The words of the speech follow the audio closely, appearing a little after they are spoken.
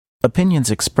Opinions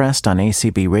expressed on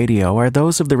ACB Radio are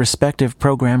those of the respective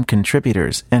program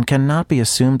contributors and cannot be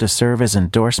assumed to serve as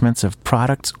endorsements of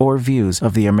products or views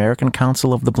of the American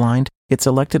Council of the Blind, its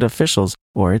elected officials,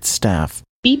 or its staff.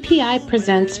 BPI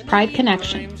presents Pride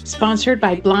Connection, sponsored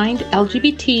by Blind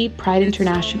LGBT Pride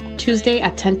International, Tuesday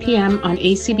at 10 p.m. on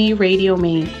ACB Radio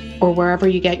Maine, or wherever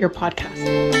you get your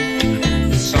podcasts.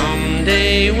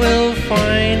 Someday we'll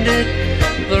find it,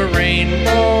 the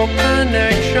rainbow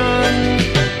connection,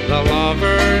 the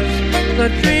lovers, the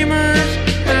dreamers,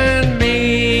 and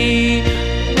me.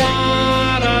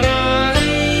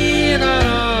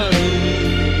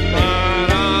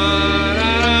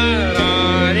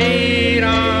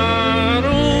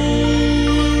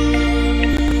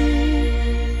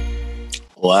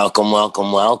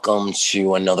 Welcome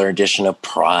to another edition of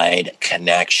Pride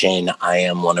Connection. I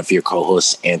am one of your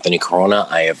co-hosts, Anthony Corona.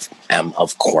 I am,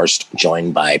 of course,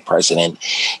 joined by President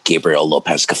Gabriel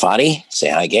Lopez Cafati. Say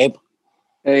hi, Gabe.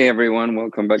 Hey, everyone.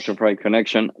 Welcome back to Pride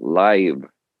Connection Live.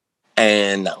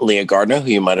 And Leah Gardner, who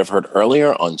you might have heard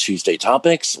earlier on Tuesday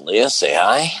Topics. Leah, say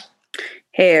hi.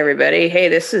 Hey, everybody. Hey,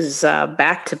 this is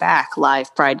back-to-back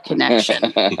live Pride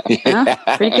Connection. Yeah,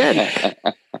 pretty good.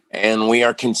 And we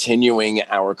are continuing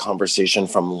our conversation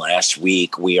from last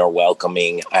week. We are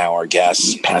welcoming our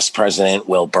guests, past President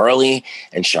Will Burley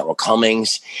and Cheryl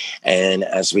Cummings. And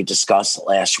as we discussed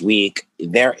last week,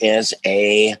 there is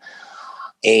a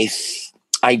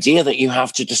idea that you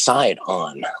have to decide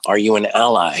on. Are you an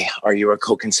ally? Are you a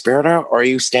co-conspirator? Or are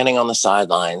you standing on the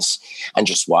sidelines and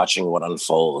just watching what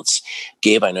unfolds?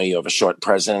 Gabe, I know you have a short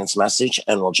president's message,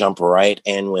 and we'll jump right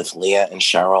in with Leah and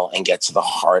Cheryl and get to the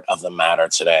heart of the matter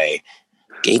today.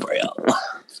 Gabriel.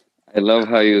 I love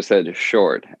how you said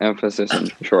short. Emphasis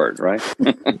on short, right?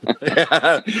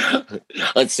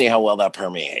 Let's see how well that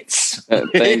permeates.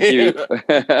 Thank you.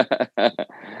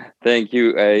 Thank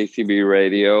you, ACB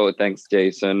Radio. Thanks,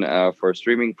 Jason, for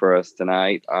streaming for us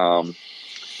tonight. I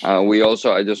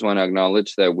just want to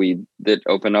acknowledge that we did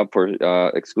open up for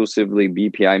exclusively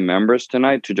BPI members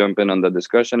tonight to jump in on the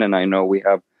discussion. And I know we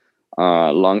have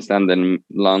longstanding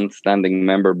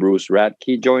member Bruce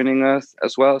Radke joining us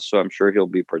as well. So I'm sure he'll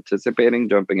be participating,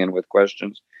 jumping in with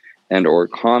questions and or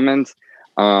comments.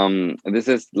 This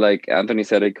is, like Anthony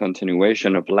said, a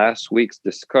continuation of last week's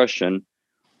discussion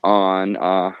on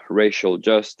racial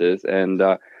justice. And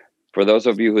for those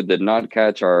of you who did not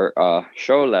catch our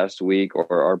show last week or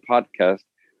our podcast,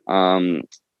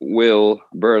 Will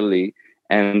Burley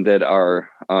ended our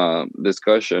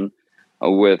discussion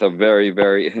with a very,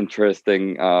 very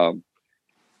interesting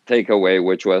takeaway,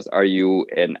 which was, are you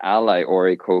an ally or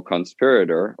a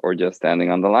co-conspirator or just standing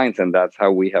on the lines? And that's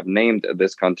how we have named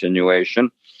this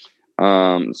continuation.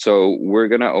 So we're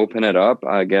going to open it up.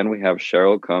 Again, we have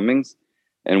Cheryl Cummings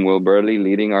and Will Burley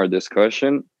leading our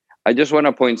discussion. I just want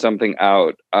to point something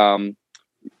out. I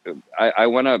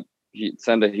want to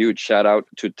send a huge shout out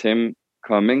to Tim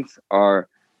Cummings, our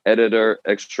editor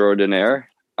extraordinaire.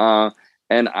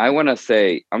 And I want to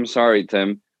say, I'm sorry,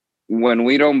 Tim, when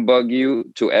we don't bug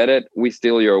you to edit, we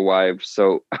steal your wife.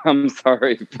 So I'm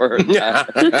sorry for that.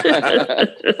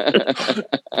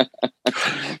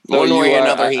 One way or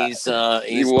another, he's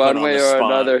one way or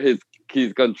another,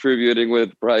 he's contributing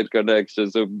with Pride Connection.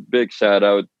 So big shout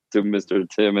out to Mr.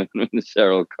 Tim and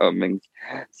Cheryl Cummings.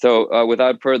 So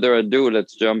without further ado,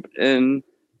 let's jump in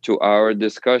to our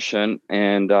discussion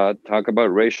and talk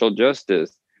about racial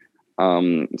justice.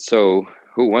 So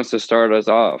who wants to start us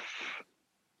off?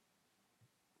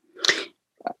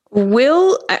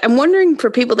 Will, I'm wondering,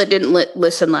 for people that didn't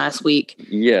listen last week,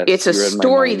 yes, it's a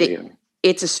story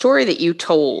that you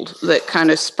told that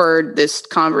kind of spurred this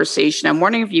conversation. I'm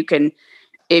wondering if you can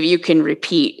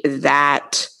repeat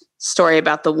that story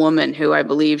about the woman who, I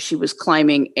believe, she was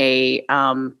climbing a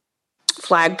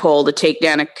flagpole to take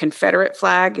down a Confederate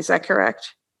flag. Is that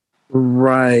correct?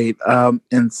 Right.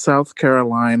 In South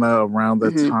Carolina, around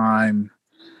the time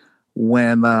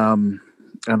when I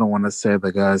don't want to say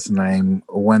the guy's name,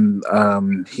 when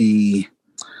he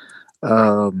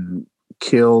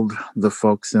killed the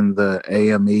folks in the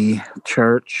AME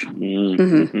church,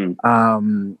 and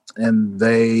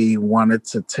they wanted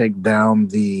to take down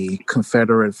the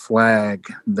Confederate flag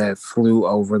that flew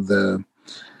over the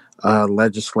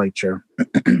legislature.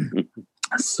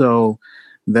 So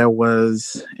there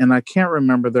was, and I can't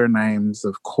remember their names,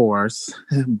 of course,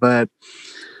 but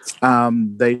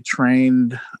they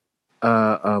trained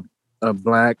a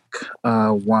black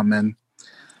woman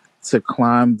to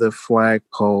climb the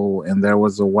flagpole, and there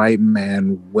was a white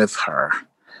man with her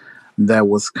that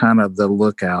was kind of the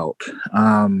lookout.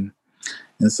 And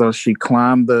so she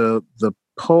climbed the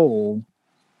pole,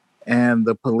 and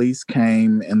the police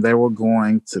came and they were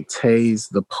going to tase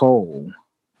the pole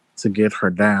to get her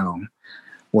down.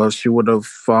 Well, she would have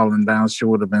fallen down. She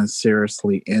would have been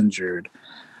seriously injured.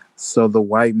 So the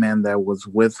white man that was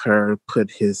with her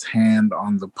put his hand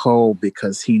on the pole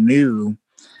because he knew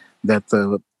that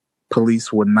the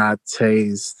police would not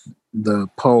tase the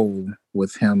pole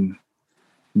with him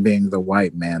being the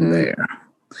white man there.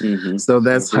 Mm-hmm. So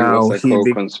that's how he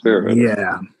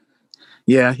co-conspirator.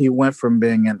 Yeah, he went from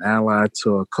being an ally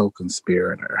to a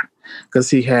co-conspirator because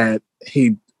he had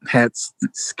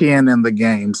skin in the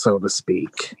game, so to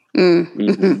speak.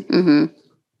 Mm-hmm.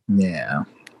 Mm-hmm. Yeah.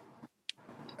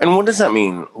 And what does that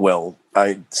mean, Will?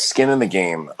 Skin in the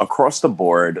game. Across the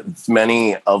board,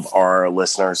 many of our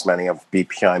listeners, many of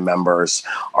BPI members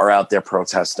are out there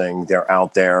protesting. They're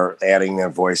out there adding their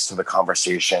voice to the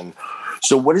conversation.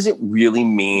 So what does it really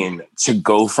mean to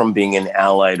go from being an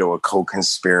ally to a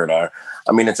co-conspirator?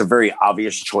 I mean, it's a very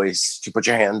obvious choice to put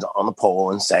your hand on the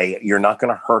pole and say, you're not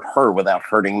going to hurt her without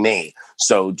hurting me.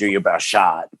 So do your best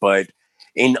shot. But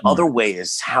in other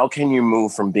ways, how can you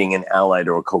move from being an ally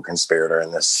to a co-conspirator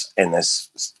in this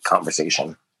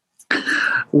conversation?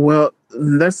 Well,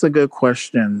 that's a good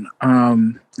question.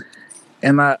 And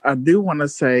I do want to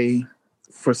say,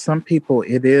 for some people,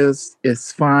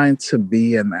 it's fine to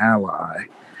be an ally,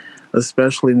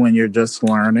 especially when you're just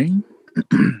learning.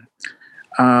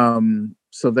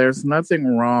 So there's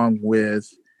nothing wrong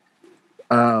with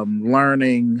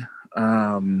learning,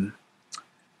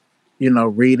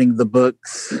 reading the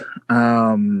books,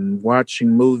 watching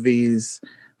movies,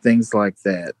 things like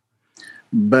that.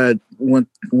 But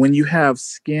when you have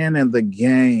skin in the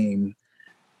game,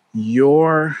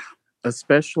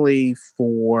 especially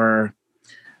for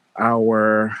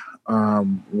our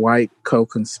white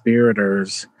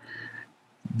co-conspirators,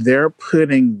 they're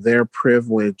putting their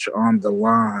privilege on the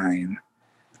line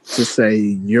to say,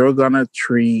 you're going to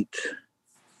treat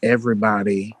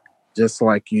everybody just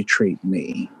like you treat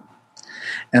me.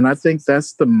 And I think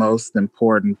that's the most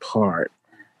important part.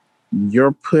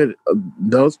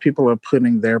 Those people are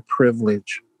putting their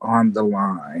privilege on the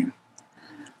line.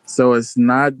 So it's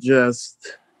not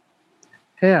just,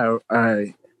 hey,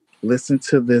 I listen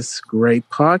to this great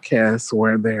podcast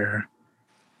where they're,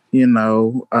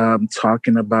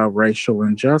 talking about racial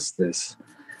injustice.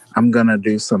 I'm going to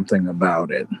do something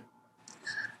about it.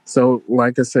 So,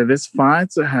 like I said, it's fine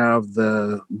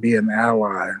to be an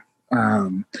ally,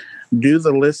 do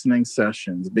the listening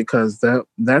sessions because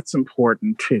that's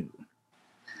important too.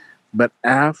 But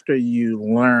after you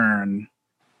learn,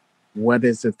 what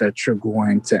is it that you're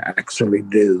going to actually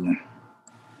do?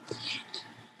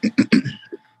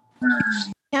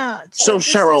 Yeah. So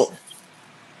Cheryl,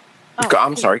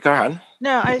 I'm sorry, go ahead.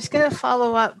 No, I was going to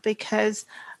follow up because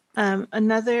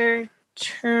another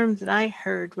term that I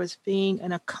heard was being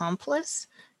an accomplice,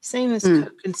 same as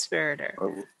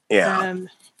co-conspirator. Yeah.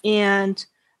 And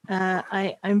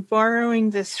I'm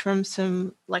borrowing this from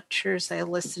some lectures I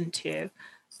listened to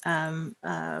from,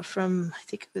 I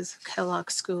think it was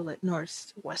Kellogg School at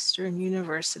Northwestern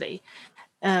University.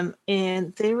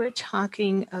 And they were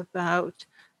talking about,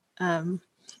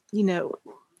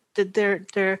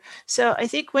 that so I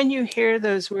think when you hear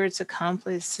those words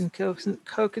accomplice and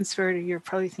co-conspirator, you're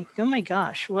probably thinking, oh my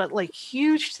gosh, what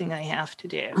huge thing I have to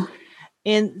do.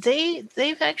 And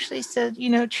they've actually said,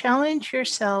 challenge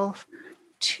yourself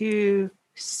to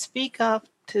speak up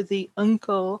to the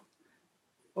uncle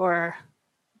or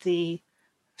the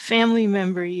family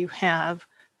member you have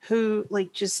who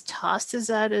just tosses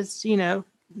that as,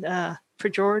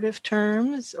 pejorative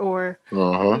terms or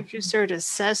who just sort of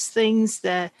says things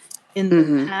that in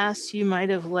the past you might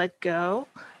have let go.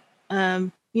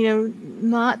 Not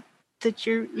that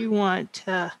you want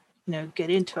to, get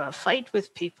into a fight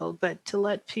with people, but to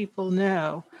let people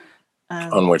know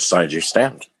on which side you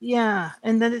stand. Yeah,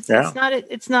 and that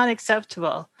it's not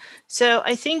acceptable. So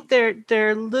I think there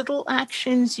are little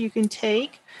actions you can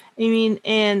take. I mean,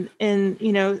 and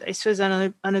I suppose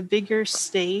on a bigger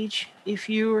stage, if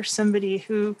you are somebody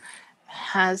who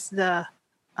has the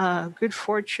good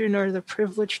fortune or the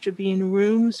privilege to be in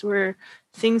rooms where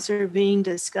things are being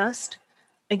discussed,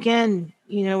 again,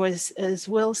 as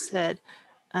Will said,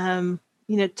 be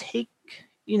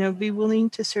willing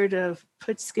to sort of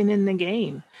put skin in the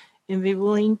game and be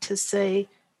willing to say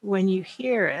when you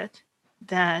hear it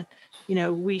that,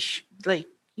 we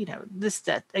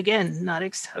that, again, not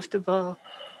acceptable.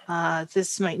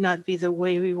 This might not be the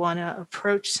way we want to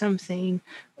approach something,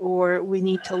 or we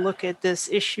need to look at this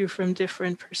issue from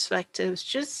different perspectives.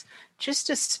 Just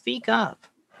to speak up,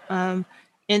 and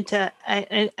to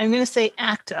I'm going to say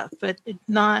act up, but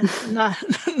not not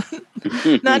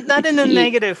in a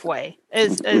negative way.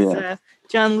 as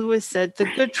John Lewis said, the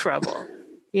good trouble.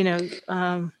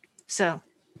 So.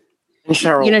 And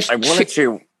Cheryl, I wanted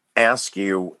to ask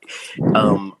you,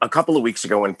 a couple of weeks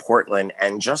ago in Portland,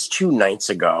 and just 2 nights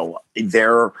ago,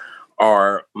 there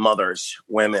are mothers,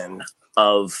 women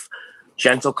of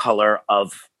gentle color,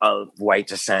 of white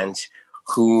descent,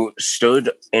 who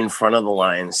stood in front of the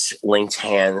lines, linked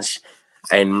hands,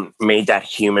 and made that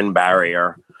human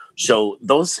barrier. So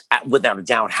those, without a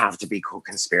doubt, have to be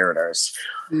co-conspirators.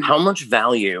 Mm-hmm. How much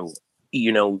value,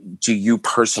 do you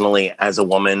personally, as a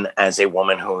woman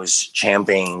who's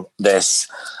championing this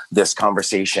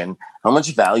conversation, how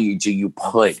much value do you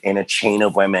put in a chain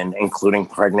of women, including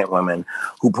pregnant women,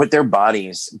 who put their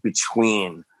bodies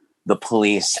between the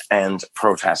police and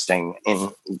protesting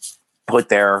and put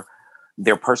their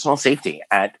personal safety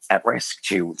at risk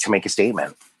to make a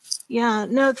statement? Yeah,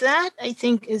 no, that I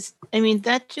think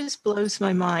that just blows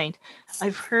my mind.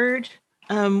 I've heard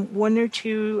one or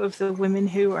two of the women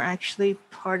who are actually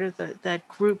part of that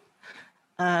group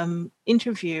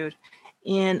interviewed.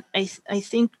 And I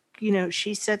think,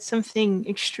 she said something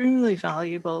extremely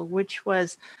valuable, which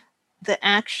was the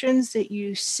actions that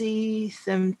you see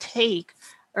them take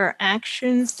are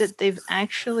actions that they've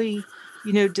actually,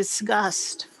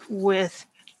 discussed with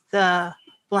the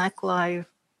Black Lives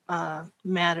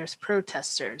Matters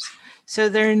protesters. So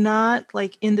they're not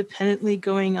like independently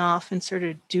going off and sort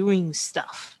of doing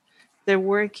stuff. They're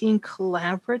working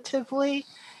collaboratively.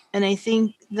 And I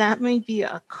think that may be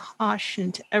a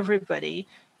caution to everybody.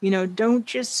 Don't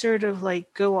just sort of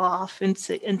like go off and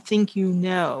say, and think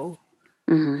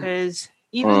because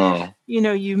even if,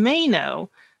 you may know,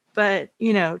 but,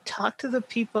 talk to the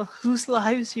people whose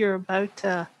lives you're about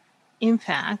to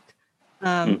impact.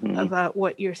 About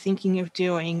what you're thinking of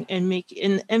doing, and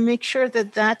make sure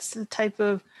that that's the type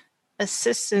of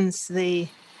assistance they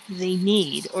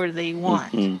need or they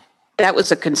want. Mm-hmm. That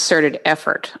was a concerted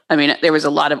effort. I mean, there was a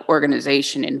lot of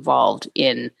organization involved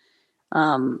in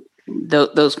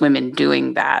those women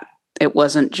doing that. It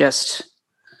wasn't just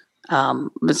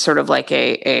sort of like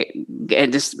a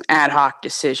this ad hoc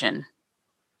decision.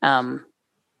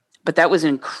 But that was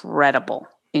incredible.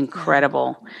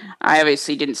 I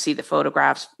obviously didn't see the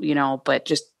photographs, but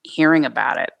just hearing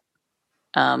about it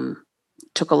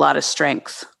took a lot of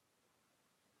strength.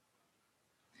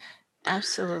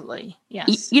 Absolutely.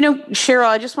 Yes. Cheryl,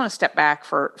 I just want to step back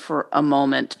for a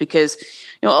moment because,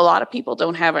 a lot of people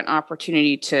don't have an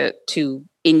opportunity to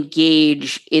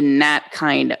engage in that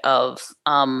kind of,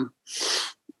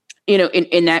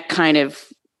 in that kind of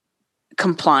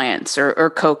compliance or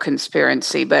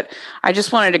co-conspiracy. But I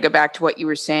just wanted to go back to what you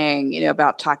were saying,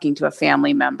 about talking to a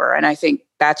family member. And I think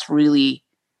that's really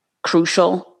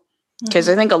crucial because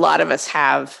I think a lot of us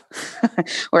have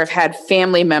or have had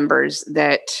family members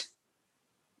that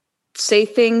say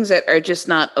things that are just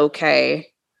not okay.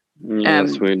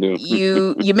 Yes, we do.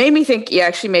 you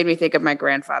actually made me think of my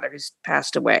grandfather who's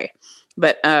passed away,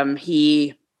 but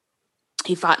he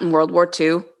fought in World War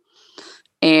II.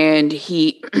 And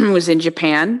he was in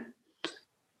Japan.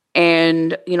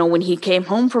 And, when he came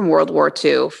home from World War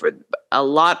II, for a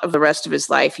lot of the rest of his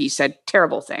life, he said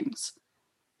terrible things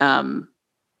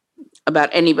about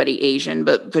anybody Asian,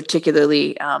 but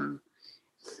particularly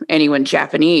anyone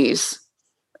Japanese.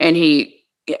 And he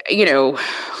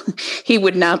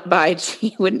wouldn't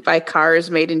buy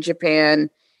cars made in Japan.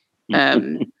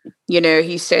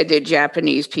 He said that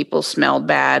Japanese people smelled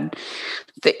bad.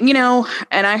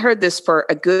 And I heard this for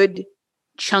a good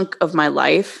chunk of my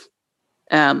life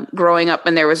growing up,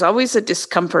 and there was always a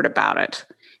discomfort about it.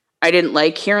 I didn't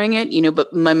like hearing it,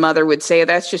 but my mother would say,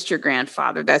 that's just your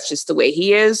grandfather. That's just the way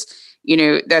he is.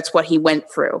 That's what he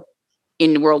went through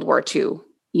in World War II.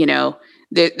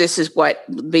 This is what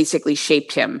basically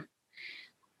shaped him,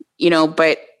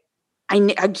 but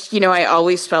I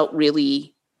always felt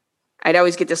I'd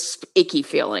always get this icky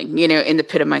feeling, in the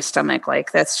pit of my stomach. Like,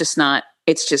 it's just not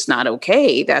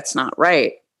okay. That's not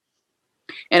right.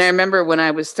 And I remember when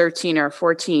I was 13 or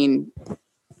 14,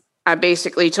 I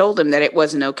basically told him that it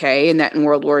wasn't okay. And that in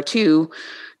World War II,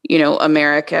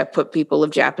 America put people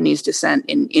of Japanese descent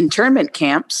in internment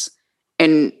camps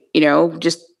and,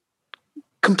 just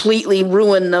completely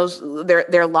ruined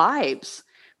their lives,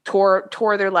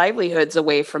 tore their livelihoods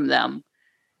away from them.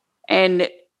 And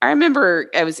I remember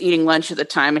I was eating lunch at the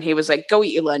time and he was like, go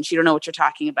eat your lunch. You don't know what you're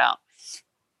talking about.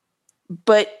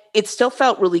 But it still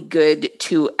felt really good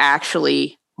to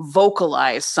actually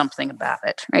vocalize something about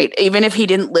it, right? Even if he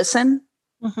didn't listen,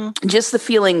 just the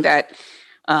feeling that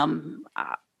that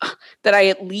I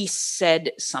at least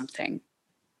said something.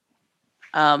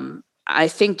 I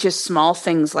think just small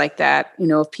things like that,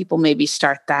 if people maybe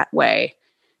start that way,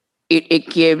 it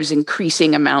gives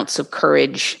increasing amounts of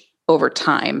courage over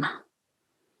time.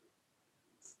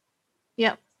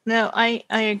 Yeah, no, I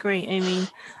agree. I mean,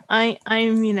 I'm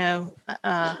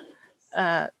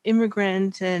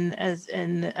immigrant and as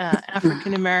an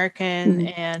African American,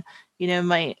 and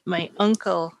my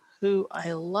uncle, who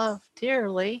I love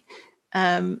dearly,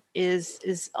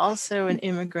 is also an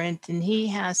immigrant, and he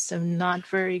has some not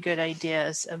very good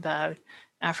ideas about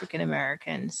African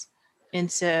Americans. And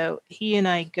so he and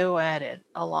I go at it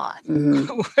a lot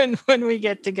when we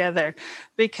get together,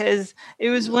 because it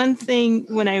was one thing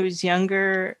when I was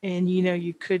younger and,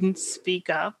 you couldn't speak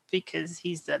up because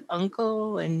he's that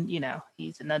uncle and,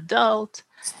 he's an adult.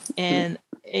 And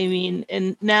I mean,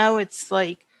 and now it's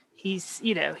like, he's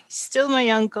still my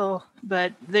uncle,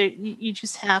 but you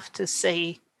just have to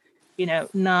say,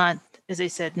 not, as I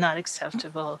said, not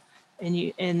acceptable.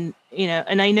 And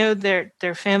I know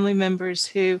they're family members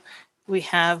who we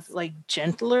have like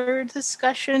gentler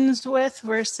discussions with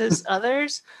versus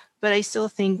others, but I still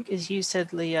think, as you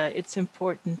said, Leah, it's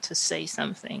important to say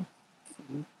something.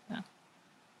 Yeah.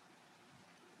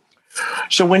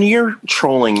 So when you're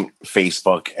trolling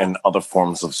Facebook and other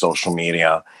forms of social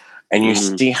media, and you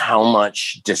see how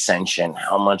much dissension,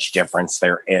 how much difference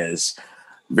there is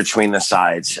between the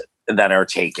sides that are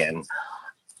taken,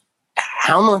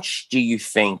 how much do you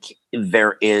think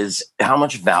there is, how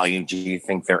much value do you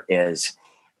think there is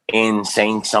in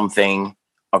saying something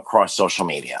across social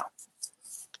media?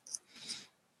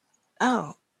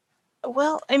 Oh,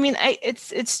 well, I mean,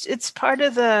 it's part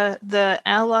of the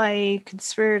ally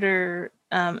conspirator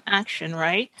action,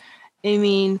 right? I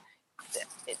mean,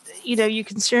 you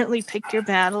can certainly pick your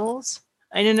battles.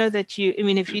 I don't know that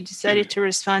if you decided to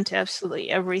respond to absolutely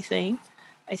everything,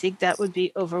 I think that would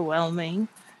be overwhelming.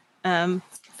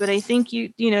 But I think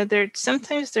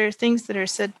sometimes there are things that are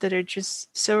said that are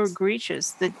just so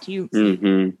egregious that you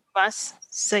must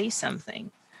say something.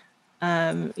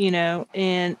 And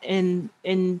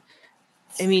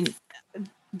I mean,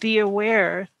 be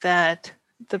aware that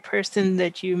the person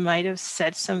that you might have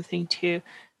said something to,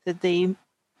 that they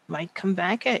might come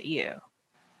back at you.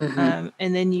 And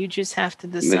then you just have to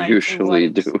decide. They usually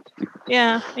do.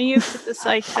 Yeah, and you have to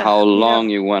decide how long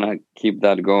you want to keep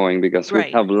that going, because we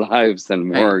have lives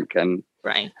and work and.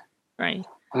 Right.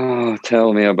 Oh,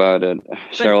 tell me about it,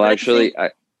 Cheryl. Actually,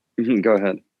 go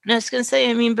ahead. I was going to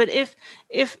say, but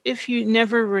if you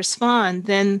never respond,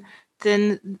 then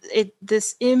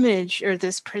this image or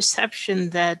this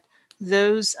perception that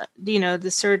those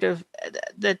the sort of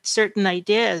that certain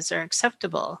ideas are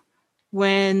acceptable,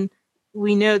 when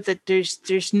we know that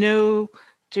there's no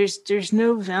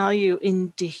value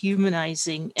in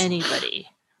dehumanizing anybody,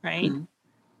 right?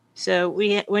 So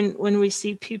when we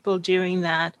see people doing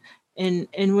that, and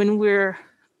when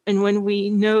we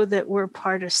know that we're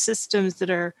part of systems that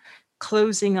are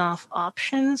closing off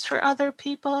options for other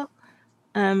people,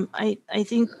 I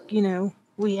think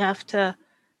we have to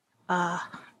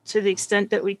the extent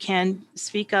that we can,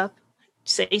 speak up,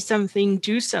 say something,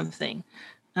 do something,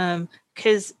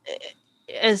 because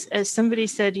as somebody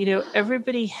said,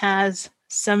 everybody has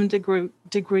some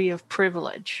degree of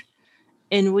privilege,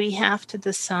 and we have to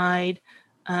decide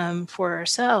for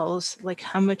ourselves, like,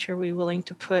 how much are we willing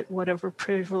to put whatever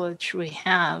privilege we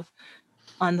have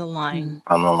on the line.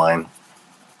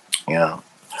 Yeah.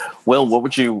 Will, what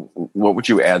would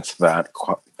you add to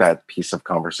that piece of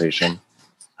conversation?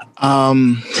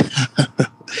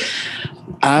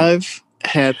 I've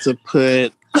had to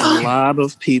put a lot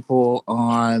of people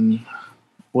on,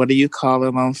 what do you call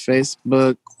it on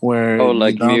Facebook, where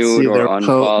like mute or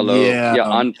unfollow? Yeah,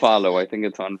 unfollow. I think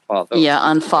it's unfollow. Yeah,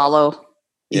 unfollow.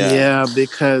 Yeah,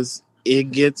 because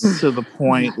it gets to the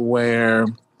point where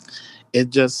it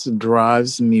just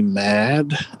drives me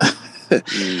mad.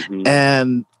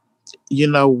 And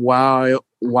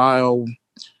while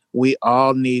we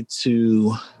all need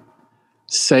to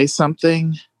say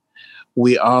something,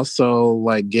 we also,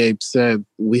 like Gabe said,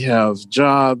 we have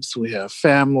jobs, we have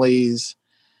families,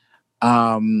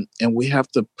 and we have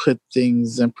to put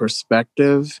things in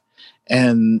perspective.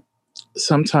 And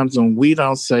sometimes when we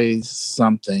don't say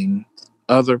something,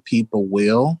 other people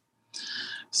will.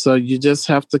 So you just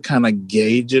have to kind of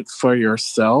gauge it for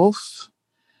yourself,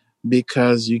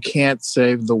 because you can't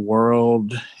save the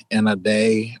world in a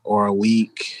day or a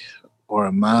week or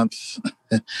a month.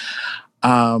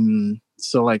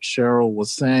 So like Cheryl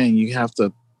was saying, you have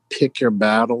to pick your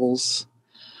battles.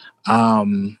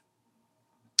 And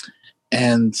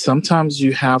sometimes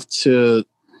you have to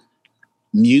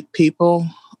mute people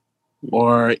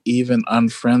or even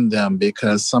unfriend them,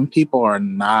 because some people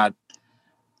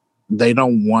they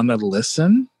don't want to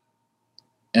listen.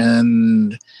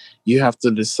 And you have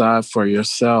to decide for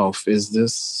yourself, is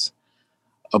this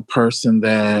a person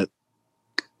that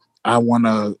I want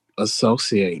to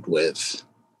associate with?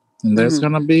 And there's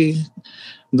going to be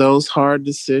those hard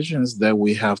decisions that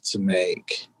we have to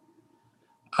make.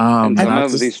 And some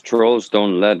of these trolls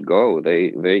don't let go.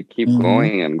 They keep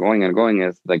going and going and going.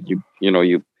 It's like you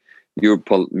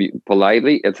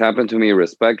politely. It's happened to me.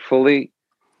 Respectfully,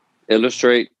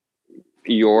 illustrate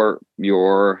your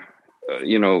your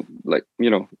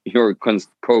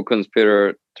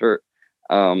co-conspirator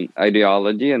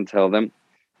ideology and tell them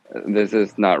this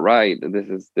is not right. This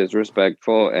is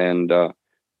disrespectful, and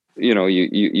you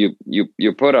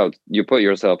put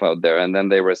yourself out there, and then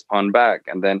they respond back,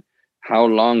 and then how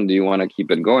long do you want to keep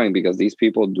it going? Because these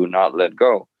people do not let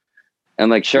go.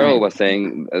 And like Cheryl was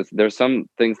saying, there's some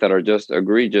things that are just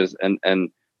egregious, and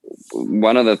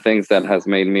one of the things that has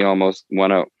made me almost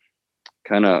want to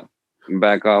kind of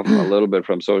back off a little bit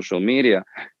from social media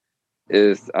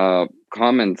is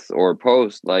comments or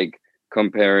posts like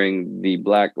comparing the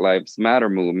Black Lives Matter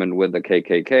movement with the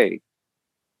KKK.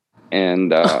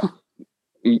 And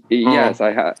yes,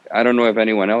 I don't know if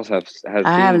anyone else has seen that.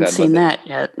 I haven't seen that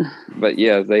yet. But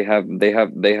yes, they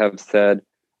have said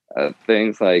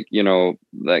things like,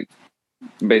 like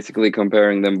basically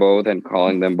comparing them both and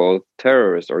calling them both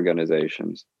terrorist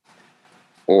organizations,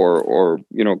 or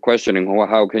questioning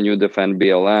how can you defend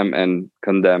BLM and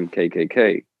condemn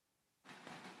KKK.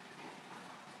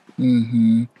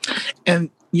 And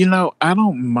I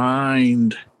don't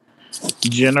mind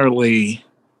generally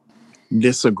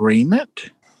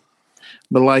disagreement,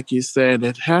 but like you said,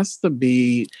 it has to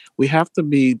be, we have to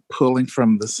be pulling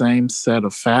from the same set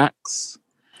of facts.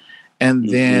 And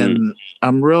then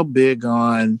I'm real big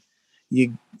on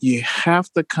you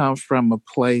have to come from a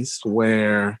place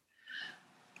where,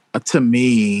 to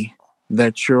me,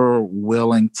 that you're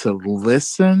willing to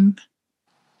listen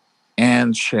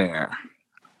and share.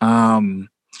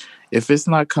 If it's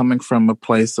not coming from a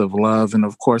place of love, and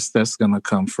of course that's going to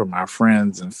come from our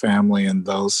friends and family and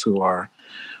those who are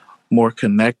more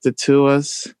connected to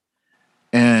us,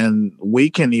 and we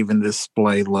can even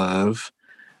display love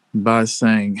by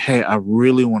saying, hey, I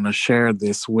really want to share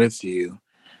this with you.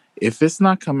 If it's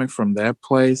not coming from that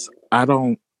place, I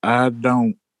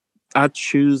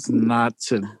choose not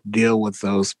to deal with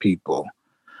those people,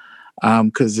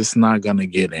 because it's not going to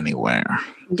get anywhere.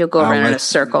 You'll go around in a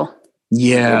circle.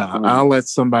 Yeah, I'll let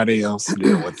somebody else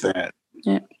deal with that.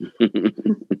 Yeah.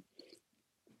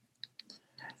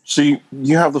 So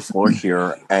you have the floor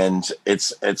here, and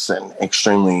it's an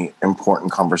extremely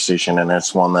important conversation, and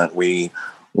it's one that we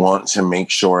want to make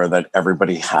sure that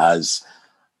everybody has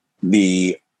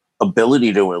the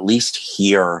ability to at least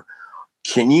hear.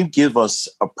 Can you give us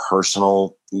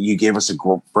you gave us a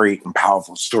great and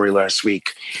powerful story last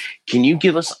week. Can you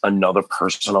give us another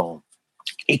personal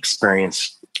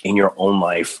experience in your own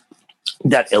life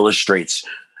that illustrates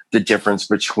the difference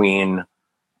between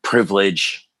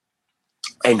privilege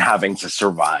and having to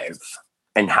survive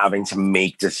and having to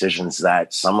make decisions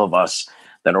that some of us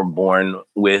that are born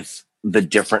with the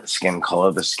different skin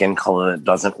color, the skin color that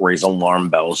doesn't raise alarm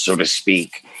bells, so to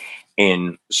speak,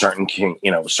 in certain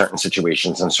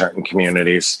situations and certain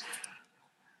communities?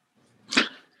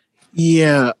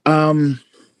 Yeah.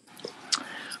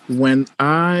 When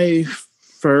I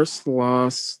first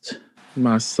lost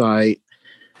my sight,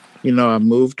 I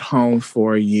moved home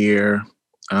for a year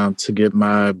to get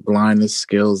my blindness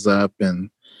skills up, and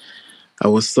I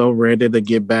was so ready to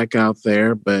get back out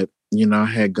there, but I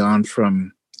had gone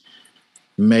from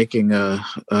making a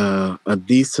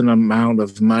decent amount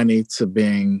of money to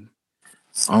being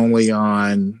only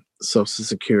on Social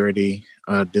Security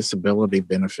disability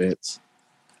benefits.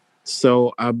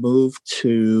 So I moved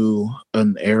to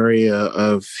an area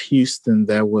of Houston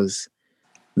that was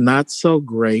not so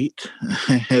great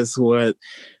as what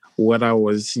I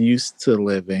was used to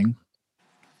living.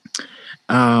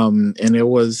 And it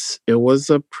was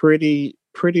a pretty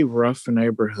rough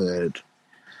neighborhood.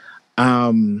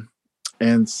 And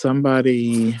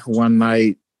somebody one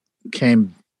night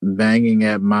came banging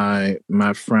at my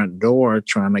front door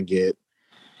trying to get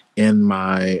in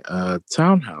my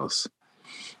townhouse.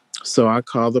 So I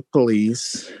called the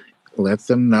police, let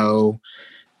them know,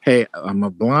 hey, I'm a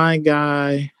blind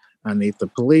guy. I need the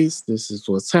police. This is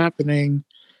what's happening.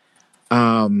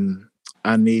 I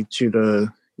need you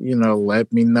to,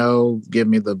 let me know, give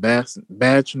me the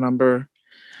badge number.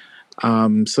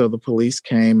 So the police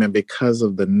came, and because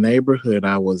of the neighborhood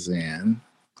I was in,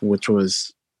 which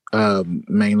was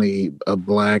mainly a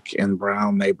Black and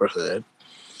brown neighborhood,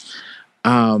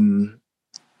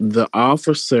 the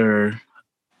officer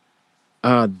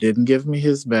didn't give me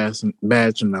his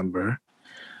badge number.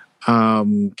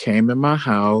 came in my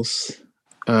house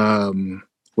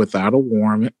without a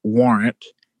warrant,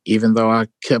 even though I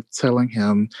kept telling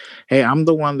him, hey, I'm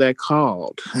the one that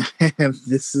called, and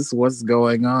this is what's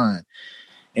going on.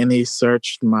 And he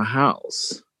searched my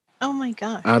house. Oh my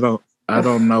gosh. I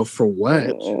don't know for what.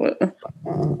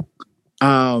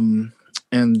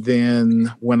 And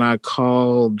then when I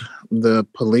called the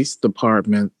police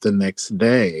department the next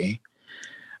day,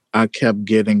 I kept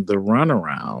getting the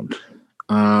runaround.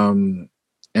 And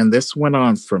this went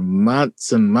on for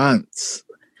months and months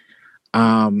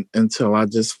until I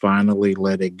just finally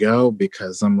let it go,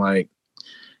 because I'm like,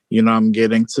 I'm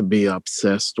getting to be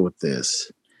obsessed with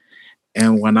this.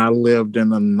 And when I lived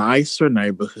in a nicer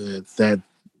neighborhood,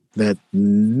 that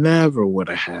never would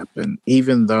have happened,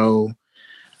 even though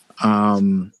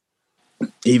I'm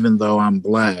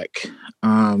Black.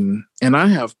 And I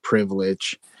have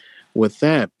privilege with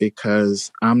that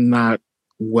because I'm not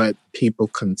what people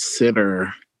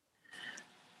consider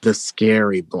the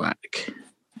scary Black,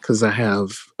 because I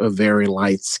have a very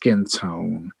light skin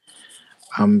tone.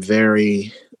 I'm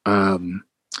very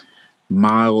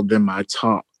mild in my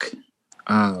talk.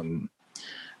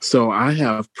 So I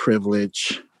have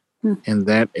privilege in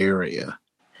that area.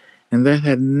 And that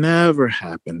had never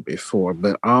happened before,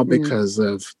 but all because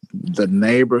of the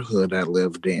neighborhood I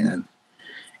lived in.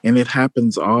 And it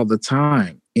happens all the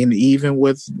time, and even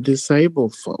with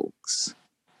disabled folks.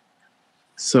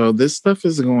 So this stuff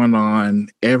is going on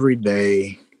every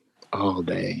day, all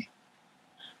day.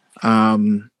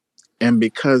 And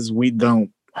because we don't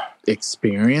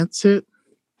experience it,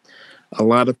 a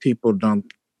lot of people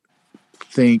don't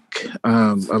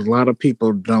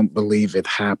believe it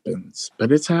happens,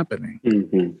 but it's happening.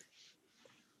 Mm-hmm.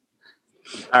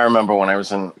 I remember when I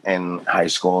was in high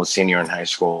school, senior in high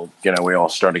school, we all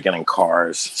started getting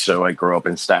cars. So I grew up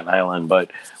in Staten Island,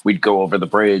 but we'd go over the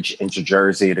bridge into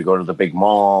Jersey to go to the big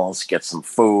malls, get some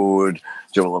food,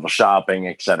 do a little shopping,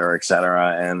 et cetera, et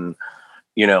cetera. And,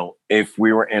 if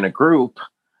we were in a group,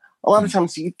 a lot of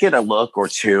times you'd get a look or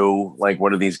two, like,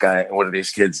 what are these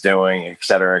kids doing, et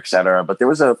cetera, et cetera. But there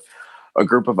was a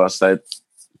group of us that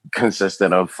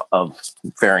consisted of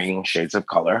varying shades of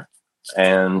color.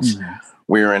 And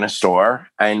we were in a store,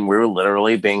 and we were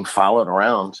literally being followed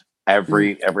around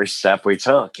every step we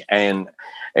took. And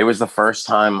it was the first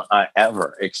time I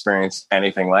ever experienced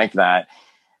anything like that.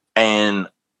 And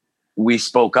we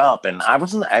spoke up, and I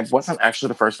wasn't actually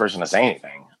the first person to say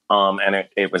anything. And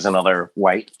it was another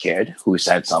white kid who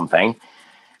said something.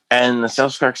 And the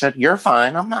sales clerk said, "You're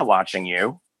fine. I'm not watching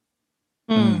you."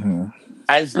 Mm-hmm.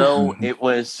 As though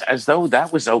that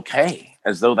was okay.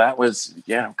 As though that was,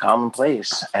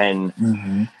 commonplace. And,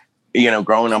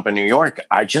 growing up in New York,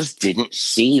 I just didn't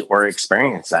see or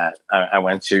experience that. I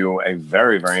went to a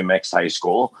very, very mixed high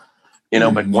school,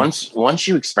 but once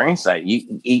you experience that,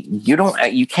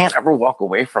 you can't ever walk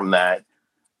away from that,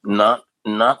 not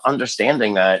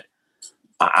understanding that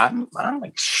I'm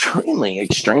extremely,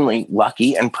 extremely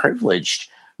lucky and privileged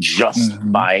just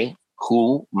by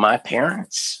who my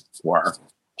parents were,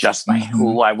 just by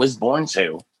who I was born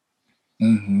to.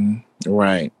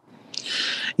 Right.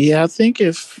 Yeah, I think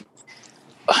if,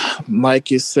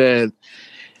 like you said,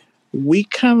 we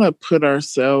kind of put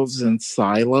ourselves in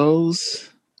silos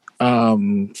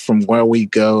from where we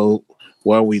go,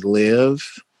 where we live,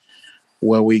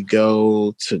 where we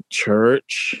go to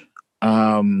church.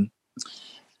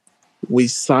 We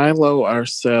silo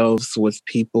ourselves with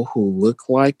people who look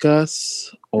like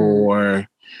us or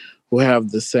who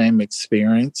have the same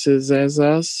experiences as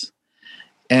us.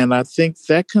 And I think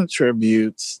that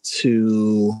contributes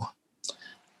to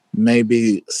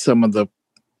maybe some of the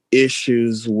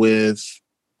issues with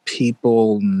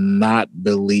people not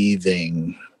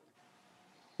believing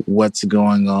what's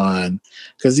going on.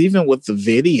 Because even with the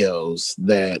videos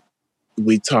that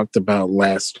we talked about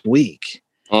last week,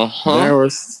 there are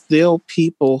still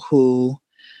people who,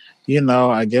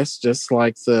 I guess just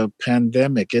like the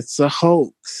pandemic, it's a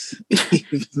hoax.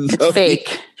 It's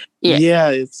fake. Yeah,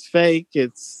 it's fake.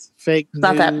 It's fake news.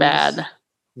 Not that bad.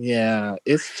 Yeah,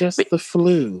 it's just the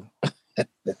flu.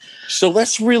 So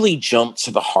let's really jump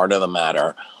to the heart of the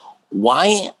matter.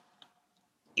 Why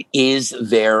is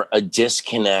there a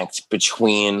disconnect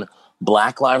between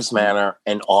Black Lives Matter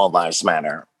and All Lives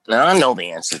Matter? Now, I know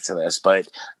the answer to this, but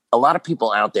a lot of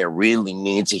people out there really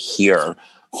need to hear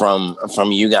from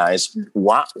you guys.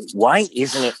 Why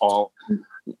isn't it all...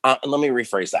 let me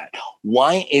rephrase that.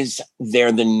 Why is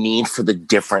there the need for the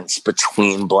difference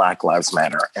between Black Lives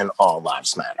Matter and All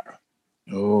Lives Matter?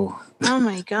 Oh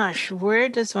my gosh, where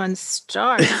does one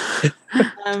start? So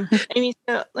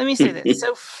let me say this.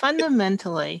 So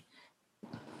fundamentally,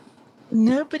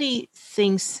 nobody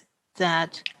thinks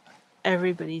that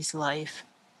everybody's life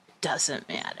doesn't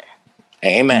matter.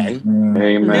 Amen.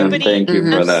 Amen. Thank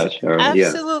you for that, Cheryl.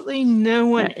 Yes. Absolutely no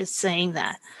one is saying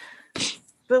that.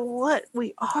 But what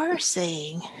we are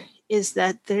saying is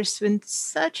that there's been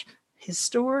such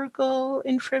historical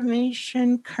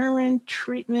information, current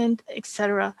treatment,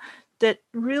 etc., that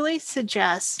really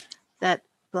suggests that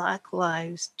Black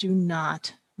lives do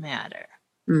not matter.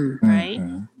 Right?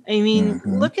 I mean,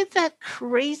 look at that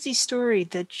crazy story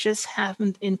that just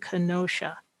happened in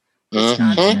Kenosha,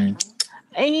 Wisconsin.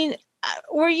 I mean,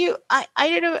 were you? I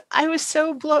don't know. I was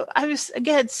so I was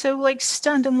again so like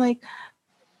stunned. I'm like,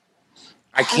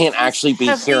 I can't actually be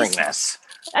hearing this.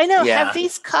 I know. Yeah. Have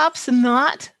these cops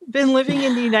not been living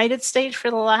in the United States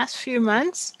for the last few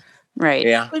months? Right.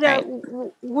 Yeah. You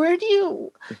know, where do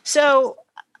you? So,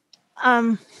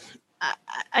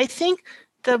 I think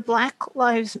the Black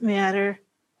Lives Matter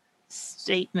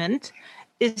statement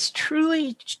is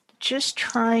truly just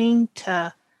trying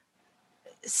to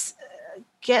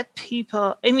get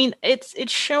people. I mean, it's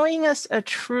showing us a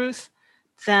truth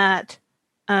that,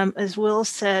 as Will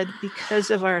said,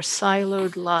 because of our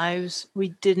siloed lives, we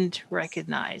didn't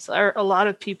recognize, or a lot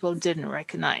of people didn't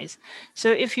recognize.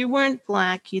 So if you weren't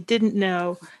Black, you didn't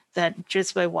know that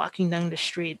just by walking down the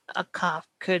street, a cop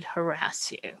could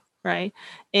harass you, right?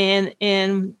 And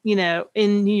you know,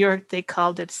 in New York, they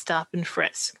called it stop and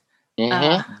frisk,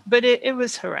 but it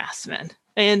was harassment,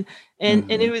 and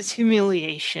it was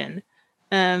humiliation.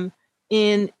 And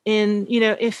you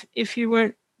know, if you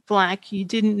weren't Black, you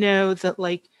didn't know that,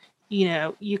 like, you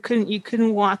know, you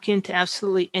couldn't walk into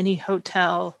absolutely any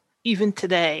hotel, even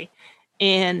today,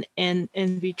 and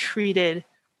be treated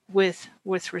with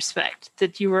respect,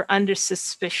 that you were under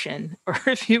suspicion, or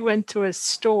if you went to a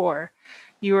store,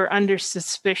 you were under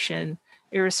suspicion,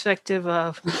 irrespective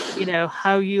of, you know,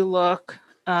 how you look,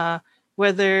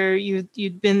 whether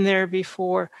you'd been there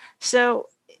before. So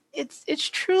it's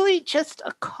truly just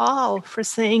a call for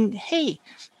saying, hey,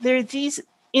 there are these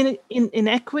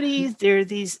inequities, there are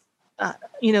these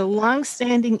you know,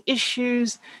 longstanding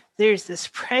issues, there's this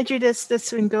prejudice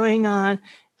that's been going on,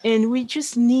 and we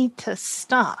just need to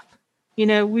stop. You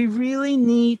know, we really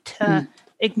need to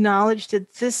acknowledge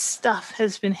that this stuff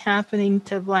has been happening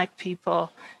to Black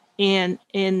people, and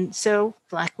so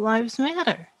Black Lives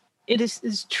Matter. It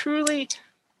is truly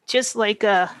just like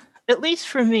at least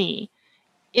for me,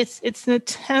 it's an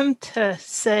attempt to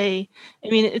say, I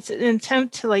mean, it's an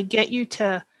attempt to like get you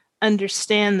to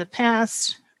understand the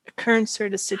past, the current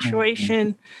sort of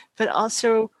situation, but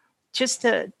also just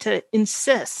to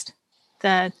insist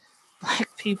that Black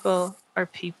people are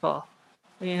people,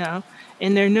 you know,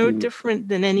 and they're no different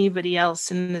than anybody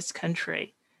else in this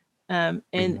country. And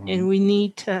we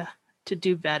need to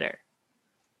do better.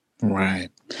 Right.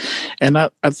 And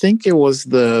I think it was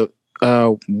the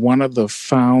one of the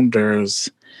founders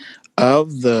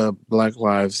of the Black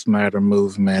Lives Matter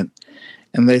movement,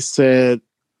 and they said,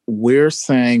 we're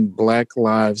saying Black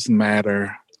Lives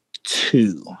Matter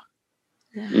too.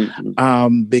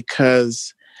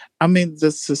 Because, I mean,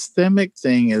 the systemic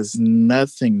thing is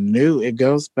nothing new. It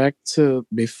goes back to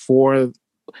before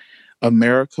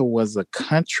America was a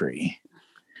country.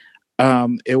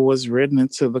 It was written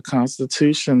into the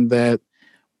Constitution that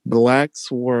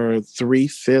Blacks were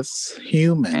 3/5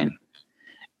 human.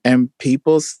 And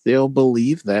people still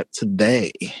believe that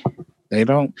today. They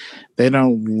don't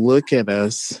look at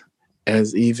us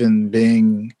as even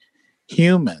being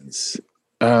humans.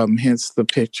 Hence the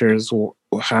pictures,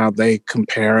 how they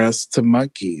compare us to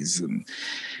monkeys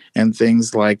and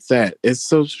things like that. It's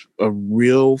such a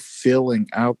real feeling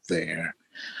out there.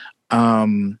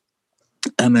 And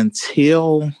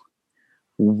until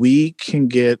we can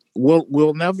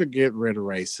we'll never get rid of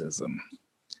racism.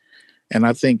 And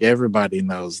I think everybody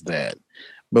knows that.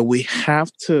 But we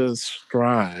have to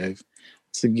strive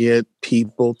to get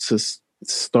people to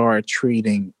start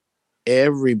treating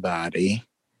everybody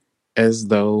as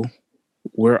though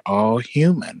we're all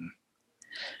human.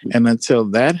 And until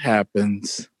that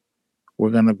happens, we're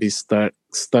going to be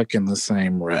stuck in the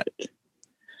same rut.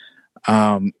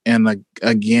 And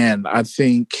again, I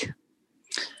think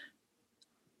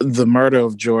the murder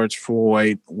of George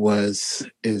Floyd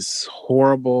is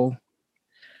horrible,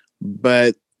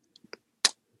 but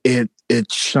it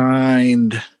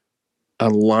shined a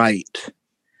light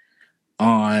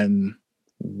on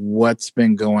what's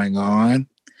been going on.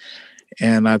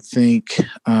 And I think,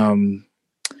 you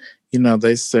know,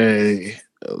 they say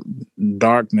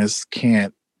darkness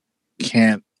can't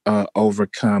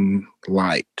overcome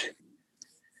light.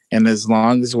 And as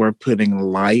long as we're putting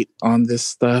light on this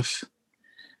stuff,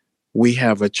 we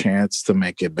have a chance to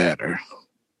make it better.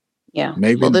 Yeah.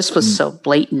 Maybe. Well, this was so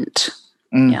blatant.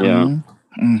 Mm-hmm. Yeah.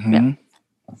 Mm-hmm. Yeah.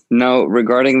 Now,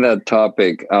 regarding that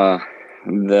topic,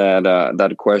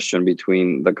 that question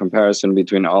between the comparison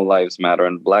between All Lives Matter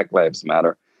and Black Lives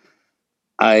Matter,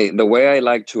 the way I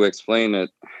like to explain it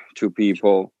to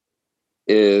people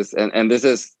is, and this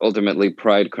is ultimately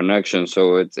Pride Connection,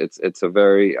 so it's a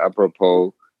very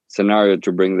apropos scenario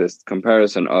to bring this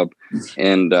comparison up,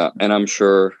 and I'm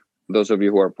sure those of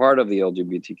you who are part of the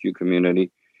LGBTQ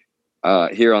community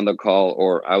here on the call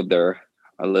or out there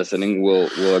listening will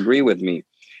agree with me.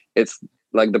 It's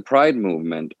like the Pride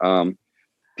movement.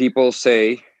 People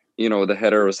say, the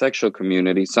heterosexual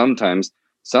community, sometimes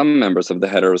some members of the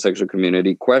heterosexual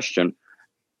community question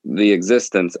the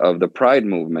existence of the Pride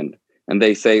movement. And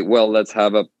they say, well, let's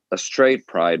have a straight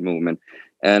Pride movement.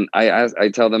 And I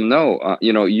tell them, no,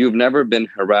 you've never been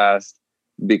harassed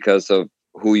because of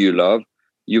who you love.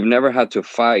 You've never had to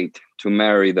fight to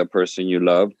marry the person you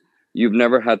love. You've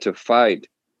never had to fight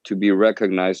to be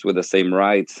recognized with the same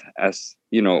rights as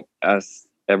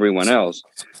everyone else.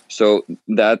 So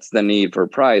that's the need for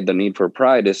Pride. The need for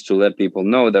Pride is to let people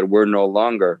know that we're no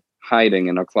longer hiding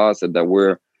in a closet, that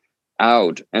we're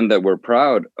out and that we're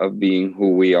proud of being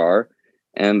who we are,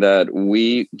 and that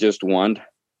we just want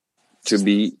to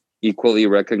be equally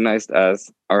recognized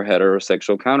as our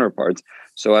heterosexual counterparts.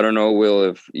 So I don't know, Will,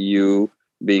 if you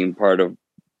being part of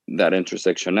that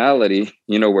intersectionality,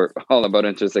 we're all about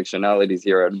intersectionalities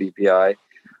here at BPI,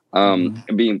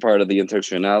 being part of the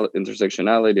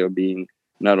intersectionality of being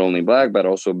not only Black, but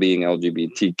also being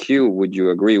LGBTQ. Would you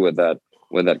agree with that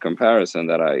comparison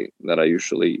that I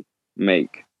usually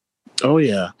make? Oh,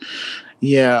 yeah.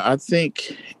 Yeah, I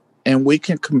think, and we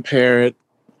can compare it,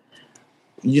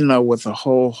 with a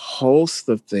whole host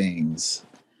of things.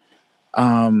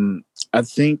 I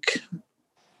think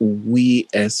we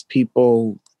as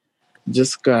people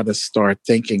just got to start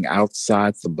thinking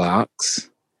outside the box.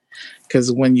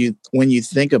 Because when you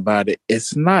think about it,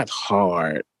 it's not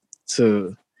hard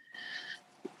to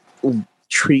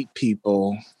treat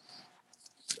people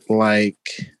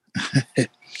like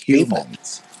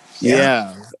humans.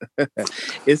 Yeah.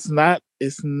 It's not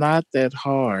that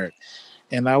hard.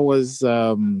 And I was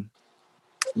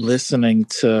listening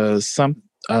to some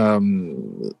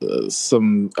YouTube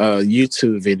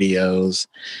videos,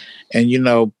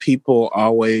 and people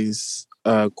always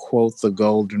quote the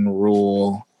golden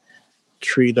rule: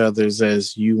 treat others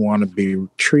as you want to be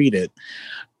treated.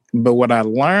 But what I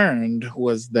learned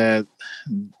was that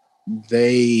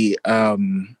they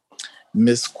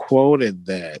misquoted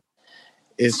that.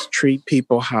 Is treat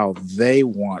people how they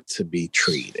want to be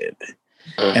treated.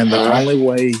 And the only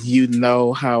way you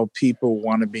know how people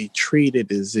want to be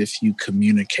treated is if you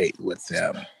communicate with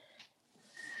them.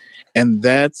 And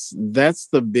that's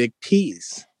the big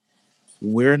piece.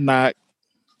 A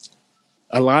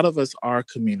lot of us are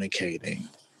communicating,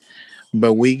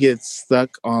 but we get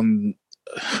stuck on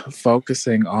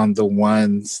focusing on the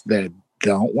ones that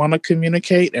don't want to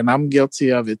communicate. And I'm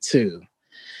guilty of it too.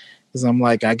 Because I'm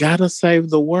like, I gotta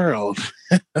save the world.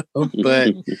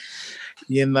 But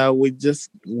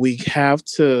we have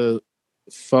to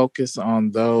focus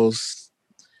on those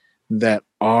that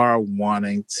are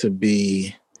wanting to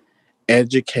be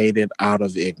educated out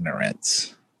of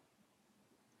ignorance.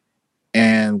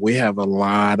 And we have a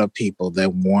lot of people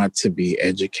that want to be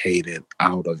educated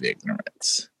out of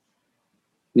ignorance.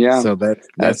 Yeah. So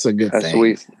that's a good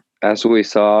thing. As we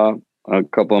saw a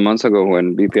couple of months ago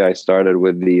when BPI started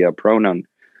with the pronoun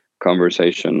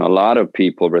conversation, a lot of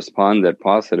people responded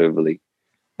positively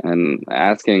and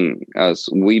asking us,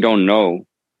 we don't know,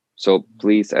 so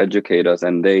please educate us.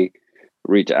 And they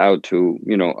reach out to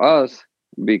us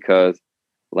because,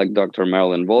 like Dr.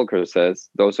 Marilyn Volker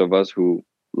says, those of us who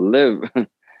live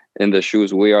in the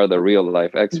shoes, we are the real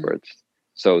life experts.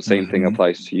 So same thing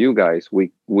applies to you guys.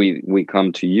 We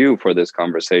come to you for this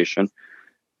conversation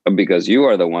because you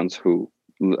are the ones who,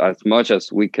 as much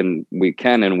as we can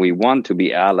and we want to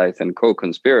be allies and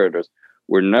co-conspirators,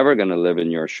 we're never going to live in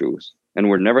your shoes, and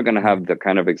we're never going to have the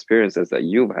kind of experiences that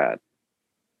you've had,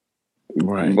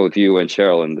 right? Both you and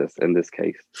Cheryl in this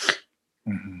case.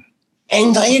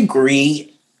 And I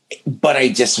agree, but I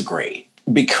disagree,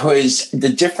 because the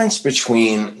difference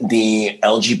between the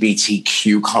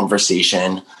LGBTQ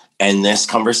conversation and this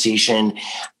conversation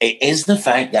is the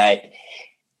fact that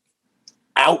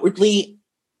outwardly,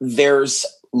 there's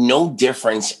no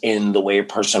difference in the way a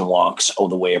person walks or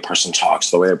the way a person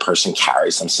talks, the way a person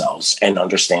carries themselves and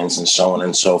understands, and so on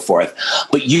and so forth.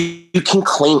 But you can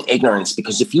claim ignorance,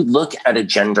 because if you look at a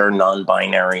gender,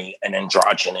 non-binary, and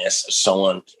androgynous, so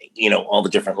on, all the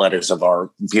different letters of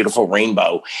our beautiful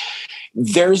rainbow,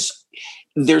 there's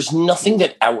there's nothing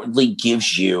that outwardly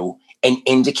gives you an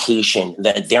indication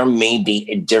that there may be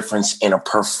a difference in a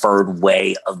preferred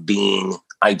way of being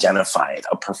identified,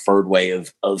 a preferred way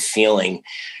of feeling.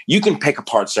 You can pick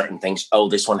apart certain things. Oh,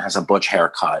 this one has a butch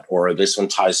haircut, or this one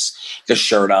ties the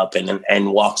shirt up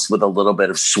and walks with a little bit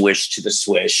of swish to the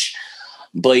swish.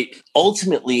 But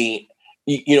ultimately,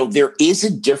 there is a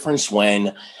difference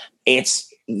when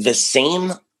it's the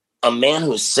same, a man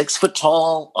who's 6 foot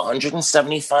tall,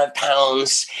 175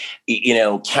 pounds,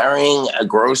 carrying a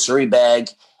grocery bag.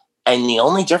 And the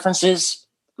only difference is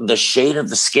the shade of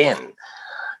the skin.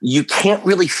 You can't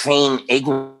really feign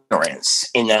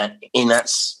ignorance in that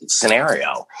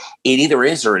scenario. It either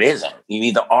is or it isn't. You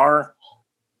either are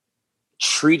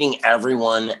treating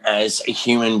everyone as a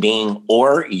human being,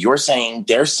 or you're saying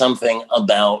there's something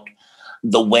about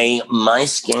the way my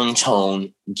skin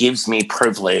tone gives me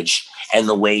privilege, and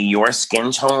the way your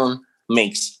skin tone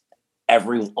makes a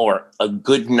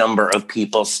good number of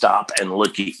people stop and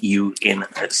look at you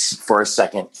for a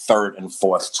second, third, and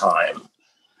fourth time.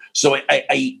 So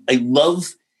I love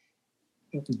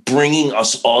bringing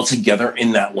us all together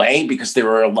in that way, because there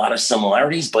are a lot of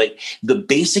similarities, but the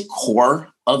basic core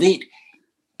of it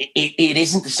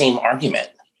isn't the same argument.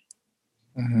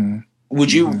 Mm-hmm.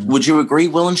 Would you agree,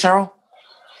 Will and Cheryl?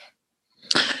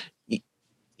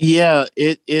 Yeah,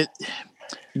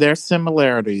 there are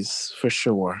similarities for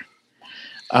sure.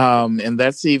 And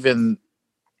that's even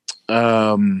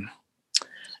an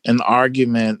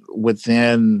argument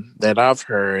within that I've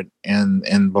heard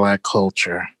in Black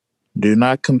culture. Do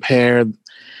not compare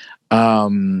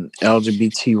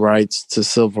LGBT rights to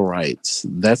civil rights.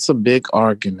 That's a big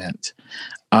argument.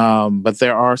 But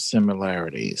there are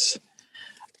similarities.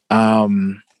 I'll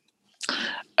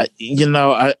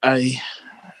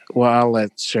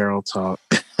let Cheryl talk.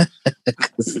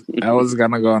 'Cause I was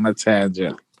going to go on a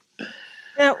tangent.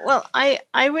 Yeah, well,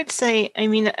 I would say,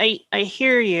 I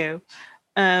hear you.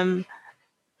 And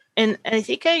I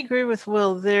think I agree with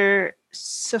Will. There are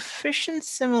sufficient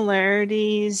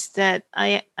similarities that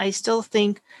I still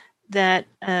think that,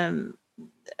 there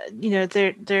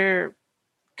are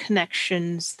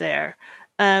connections there.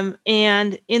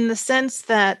 And in the sense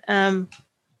that,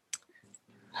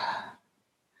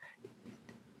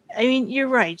 you're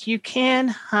right. You can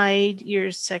hide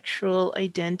your sexual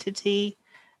identity,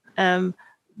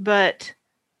 but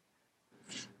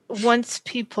once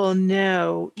people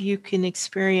know, you can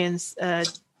experience a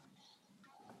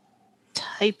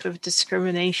type of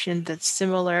discrimination that's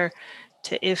similar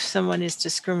to if someone is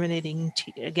discriminating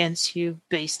against you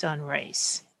based on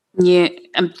race. Yeah,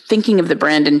 I'm thinking of the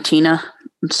Brandon Teena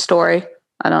story.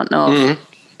 I don't know if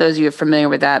those of you are familiar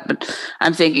with that, but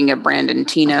I'm thinking of Brandon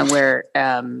Teena, where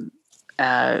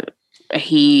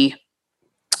he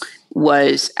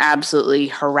was absolutely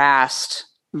harassed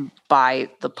by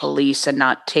the police and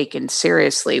not taken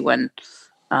seriously when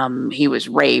he was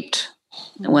raped.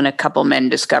 When a couple men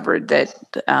discovered that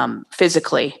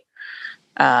physically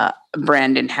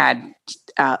Brandon had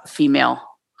female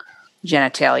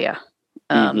genitalia.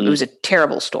 It was a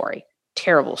terrible story.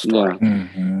 Terrible story. Yeah.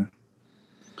 Mm-hmm.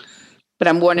 But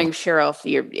I'm wondering, Cheryl,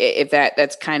 if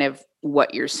that's kind of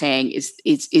what you're saying,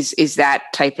 is that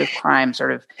type of crime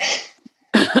sort of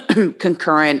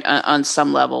concurrent on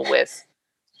some level with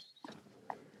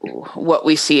what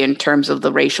we see in terms of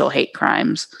the racial hate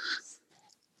crimes?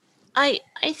 I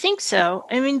think so.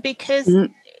 Because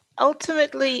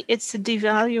ultimately it's a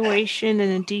devaluation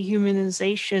and a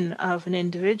dehumanization of an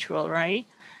individual, right?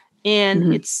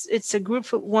 And it's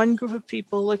one group of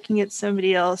people looking at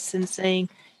somebody else and saying,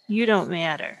 you don't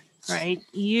matter, right?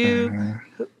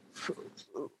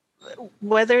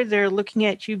 Whether they're looking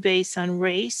at you based on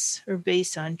race or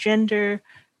based on gender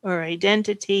or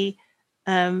identity,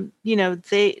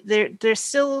 they're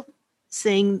still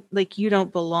saying, like, you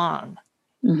don't belong,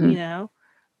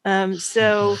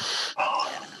 so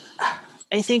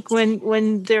I think when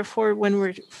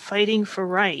we're fighting for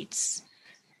rights,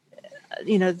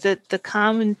 the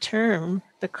common term,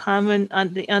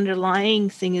 the underlying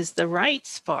thing is the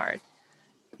rights part,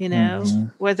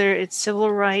 whether it's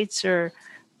civil rights or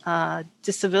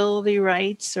disability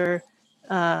rights or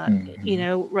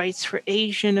rights for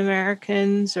Asian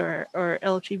Americans or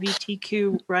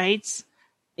LGBTQ rights.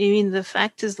 The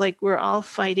fact is, like, we're all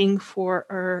fighting for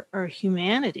our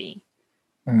humanity.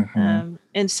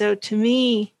 And so to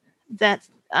me, that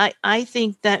I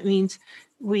think that means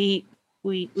we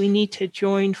need to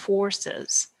join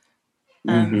forces,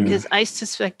 because I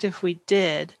suspect if we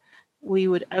did, we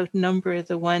would outnumber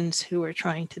the ones who are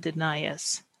trying to deny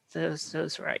us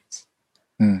those rights.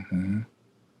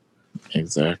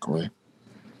 Exactly.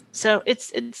 So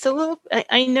it's a little.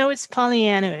 I know it's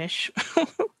Pollyanna-ish,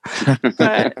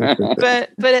 but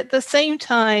at the same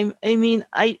time, I mean,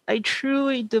 I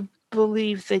truly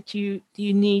believe that you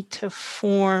need to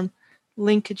form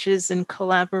linkages and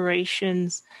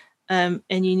collaborations, and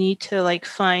you need to like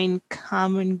find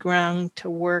common ground to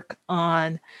work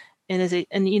on. And as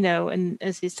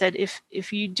I said,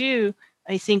 if you do,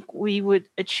 I think we would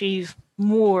achieve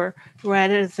more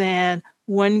rather than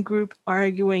one group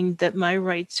arguing that my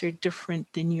rights are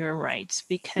different than your rights,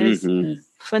 because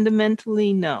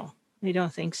fundamentally, no, I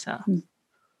don't think so.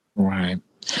 Right.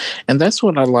 And that's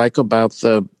what I like about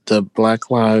the Black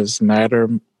Lives Matter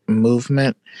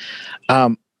movement.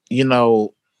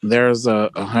 There's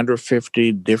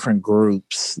 150 different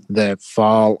groups that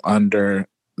fall under,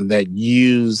 that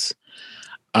use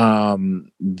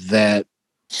that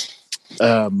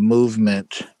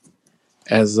movement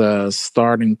as a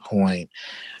starting point,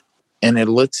 and it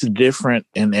looks different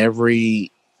in every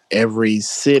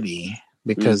city,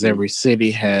 because every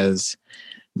city has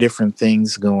different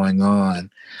things going on.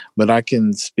 But I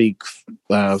can speak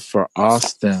for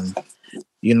Austin.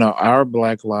 Our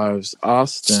Black Lives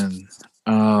Austin,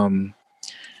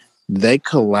 they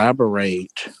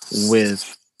collaborate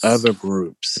with other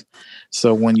groups.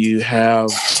 So when you have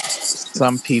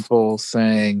some people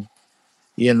saying,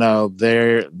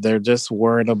 they're just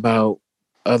worried about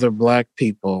other Black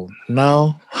people.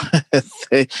 No,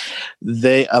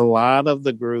 they a lot of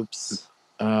the groups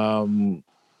are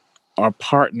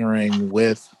partnering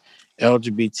with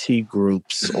LGBT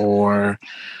groups, or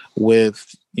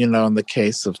with, in the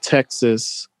case of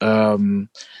Texas,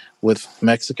 with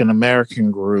Mexican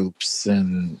American groups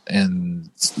and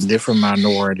different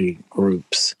minority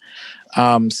groups.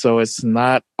 So it's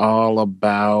not all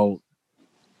about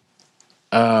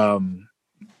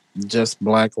just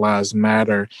Black Lives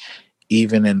Matter,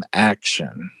 even in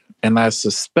action. And I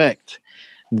suspect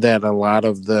that a lot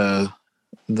of the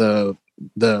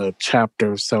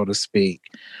chapters, so to speak,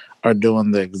 are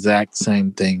doing the exact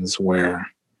same things wherever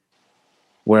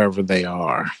they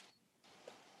are.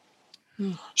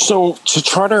 So to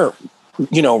try to,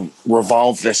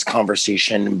 revolve this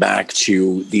conversation back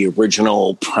to the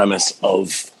original premise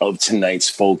of tonight's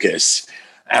focus,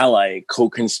 ally,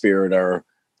 co-conspirator,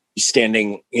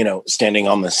 standing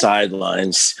on the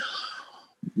sidelines,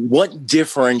 what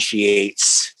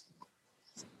differentiates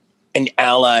an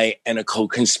ally and a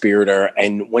co-conspirator?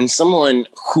 And when someone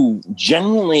who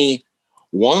genuinely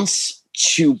wants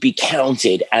to be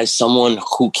counted as someone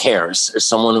who cares, as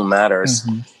someone who matters,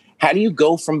 how do you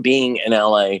go from being an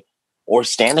ally or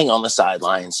standing on the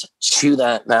sidelines to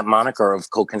that moniker of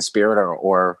co-conspirator?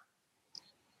 Or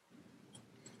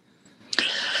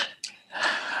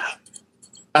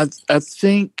I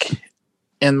think,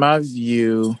 in my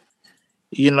view,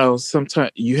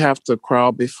 sometimes you have to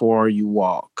crawl before you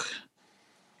walk,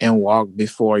 and walk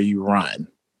before you run.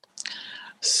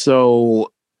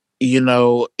 So,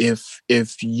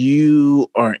 if you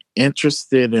are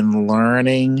interested in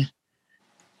learning,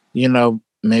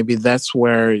 maybe that's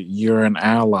where you're an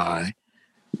ally.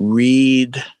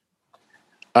 Read.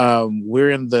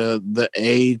 We're in the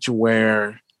age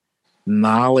where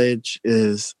knowledge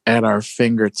is at our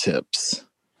fingertips.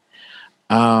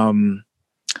 One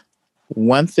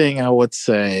thing I would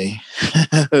say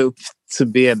to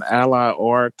be an ally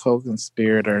or a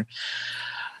co-conspirator,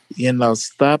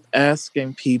 stop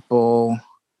asking people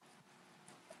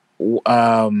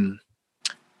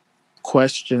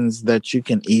questions that you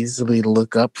can easily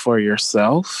look up for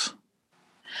yourself.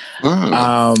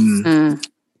 And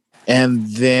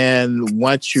then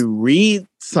once you read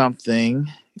something,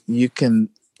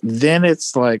 then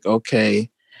it's like, okay,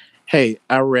 hey,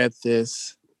 I read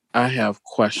this, I have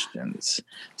questions.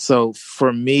 So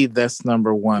for me, that's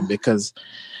number one, because,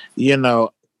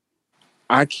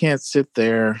 I can't sit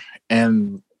there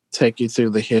and take you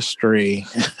through the history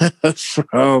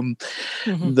from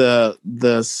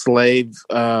the slave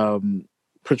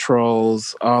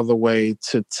patrols all the way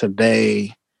to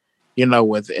today,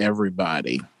 with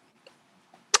everybody.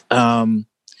 And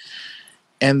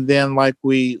then, like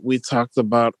we talked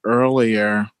about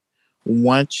earlier,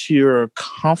 once you're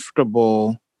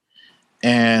comfortable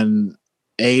and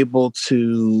able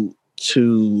to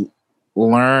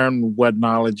learn what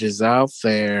knowledge is out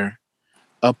there,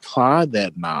 apply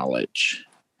that knowledge,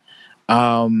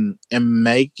 and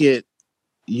make it,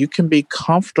 you can be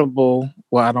comfortable.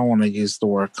 Well, I don't want to use the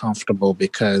word comfortable,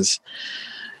 because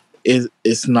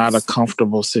it's not a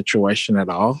comfortable situation at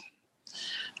all.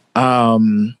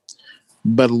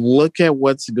 But look at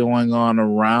what's going on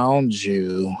around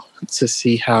you to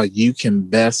see how you can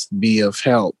best be of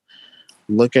help.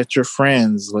 Look at your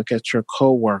friends, look at your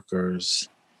coworkers,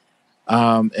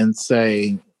 and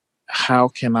say, how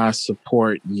can I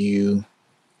support you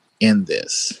in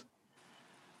this?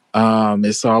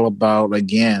 It's all about,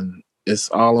 again, it's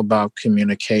all about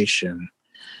communication.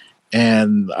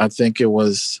 And I think it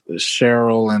was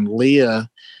Cheryl and Leah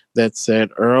that said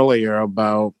earlier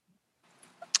about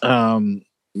the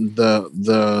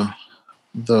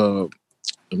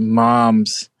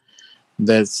moms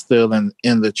that's still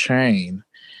in the chain.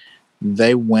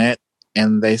 They went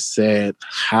and they said,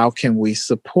 how can we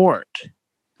support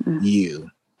you?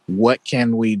 What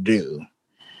can we do?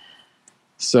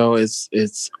 So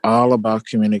it's all about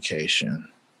communication.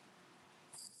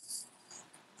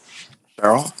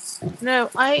 Cheryl? No,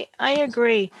 I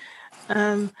agree.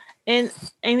 And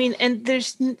I mean, and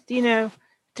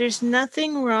there's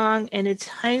nothing wrong, and it's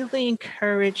highly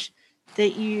encouraged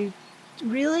that you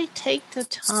really take the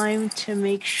time to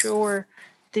make sure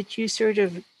that you sort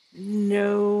of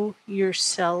know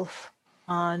yourself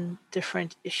on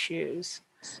different issues.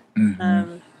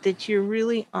 That you're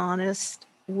really honest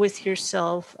with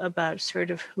yourself about sort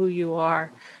of who you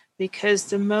are, because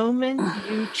the moment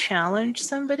you challenge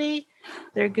somebody,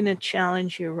 they're going to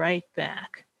challenge you right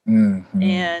back.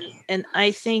 And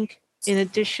I think in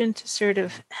addition to sort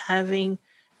of having,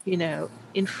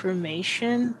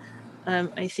 information,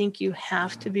 I think you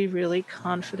have to be really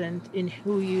confident in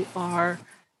who you are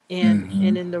and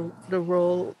in the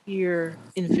role you're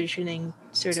envisioning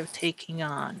sort of taking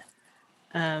on.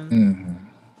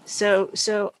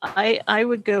 So I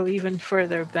would go even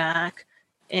further back,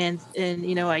 and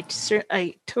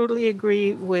I totally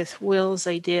agree with Will's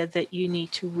idea that you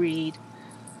need to read,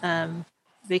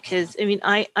 because I mean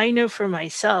I know for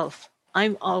myself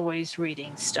I'm always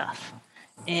reading stuff,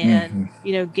 and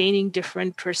gaining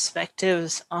different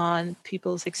perspectives on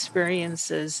people's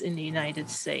experiences in the United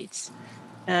States,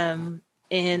 and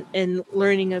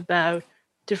learning about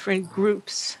different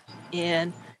groups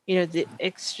and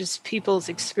just people's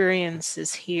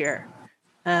experiences here.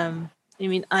 I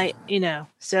mean,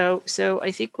 so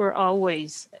I think we're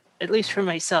always, at least for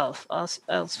myself,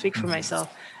 I'll speak for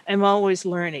myself, I'm always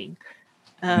learning.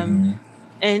 And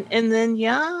then,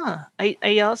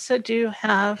 I also do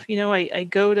have, I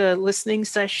go to listening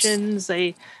sessions,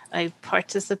 I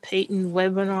participate in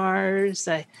webinars,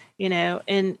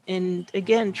 and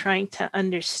again, trying to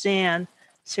understand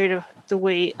sort of the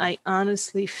way I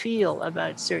honestly feel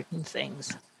about certain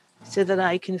things, so that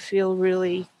I can feel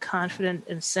really confident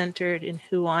and centered in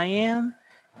who I am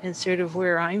and sort of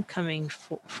where I'm coming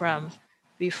from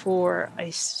before I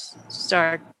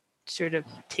start sort of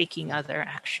taking other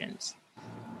actions.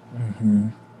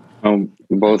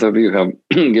 Both of you have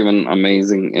given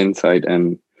amazing insight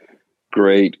and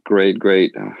great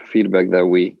feedback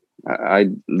that I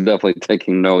definitely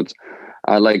taking notes.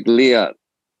 Like Leah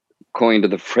coined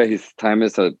the phrase, time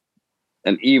is an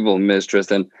evil mistress,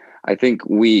 and I think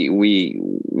we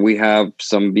have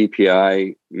some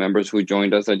BPI members who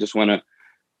joined us. I just want to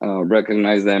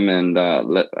recognize them and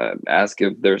ask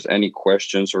if there's any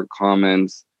questions or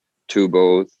comments to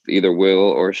both either Will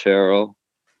or Cheryl.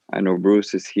 I know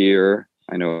Bruce is here.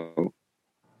 I know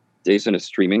Jason is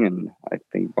streaming, and I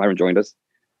think Byron joined us.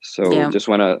 So just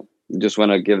want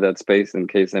to give that space in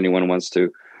case anyone wants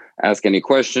to ask any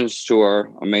questions to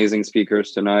our amazing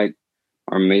speakers tonight,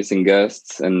 our amazing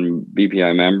guests and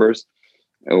BPI members,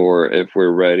 or if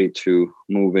we're ready to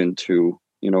move into,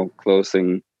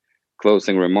 closing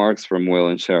remarks from Will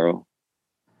and Cheryl.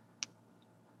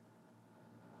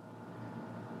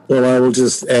 Well, I will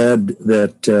just add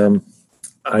that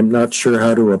I'm not sure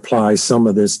how to apply some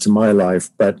of this to my life,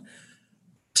 but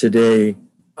today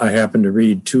I happened to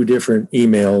read 2 different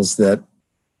emails that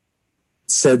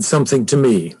said something to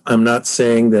me. I'm not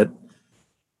saying that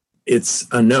it's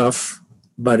enough,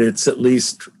 but it's at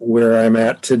least where I'm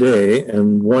at today.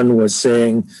 And one was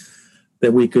saying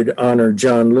that we could honor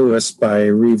John Lewis by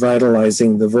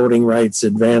revitalizing the Voting Rights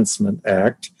Advancement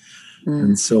Act.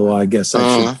 And so I guess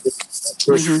I should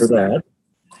push for that.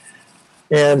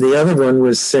 And the other one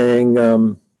was saying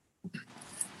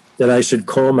that I should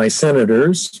call my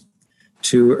senators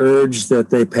to urge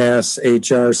that they pass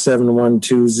H.R.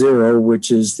 7120,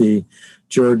 which is the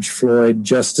George Floyd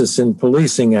Justice in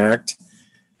Policing Act,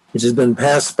 which has been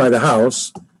passed by the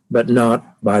House, but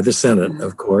not by the Senate,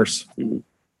 of course.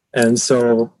 And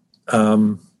so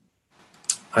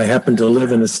I happen to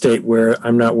live in a state where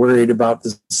I'm not worried about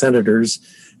the senators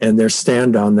and their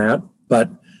stand on that, but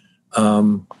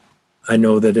I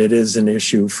know that it is an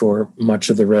issue for much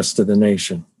of the rest of the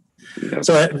nation.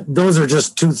 So those are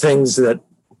just 2 things that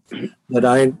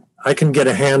I can get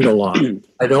a handle on.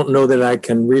 I don't know that I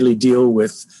can really deal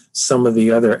with some of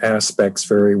the other aspects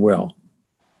very well.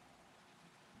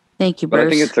 Thank you, But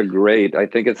Bruce. I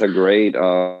think it's a great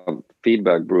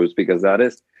feedback, Bruce, because that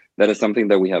is something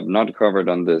that we have not covered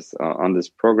on this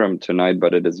program tonight,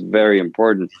 but it is very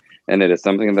important, and it is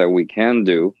something that we can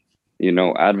do.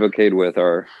 Advocate with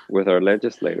our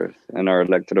legislators and our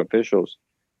elected officials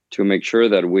to make sure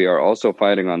that we are also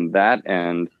fighting on that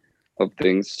end of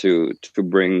things to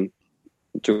bring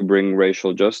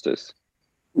racial justice.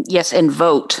 Yes, and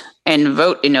vote in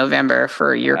November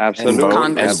for your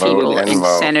Congress people and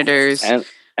senators.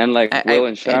 And like Will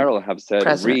and Cheryl have said,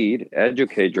 read,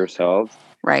 educate yourselves,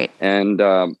 right? And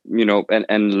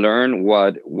and learn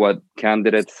what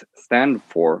candidates stand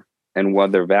for and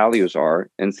what their values are,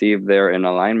 and see if they're in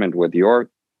alignment with your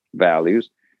values.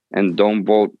 And don't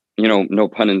vote, no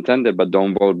pun intended, but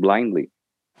don't vote blindly.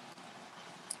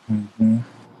 Mm-hmm.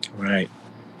 Right.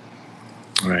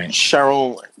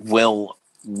 Cheryl, Will,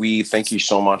 we thank you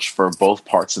so much for both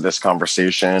parts of this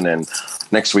conversation. And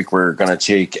next week, we're going to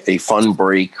take a fun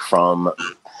break from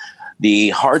the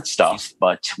hard stuff,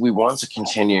 but we want to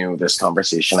continue this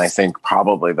conversation. I think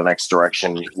probably the next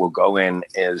direction we'll go in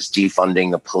is defunding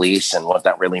the police and what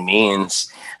that really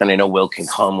means. And I know Will can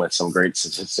come with some great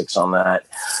statistics on that.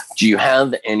 Do you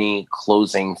have any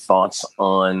closing thoughts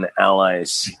on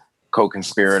allies,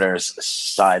 co-conspirators,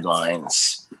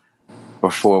 sidelines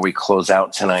before we close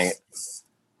out tonight?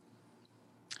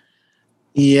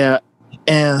 Yeah,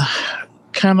 and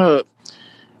kind of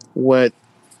what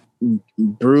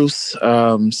Bruce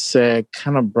said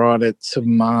kind of brought it to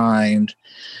mind.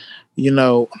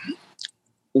 We're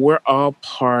all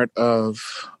part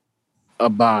of a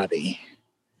body,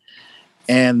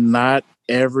 and not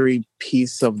every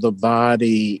piece of the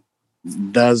body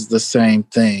does the same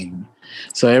thing.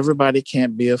 So everybody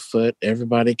can't be a foot,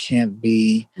 everybody can't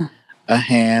be a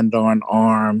hand or an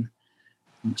arm.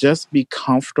 Just be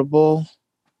comfortable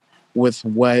with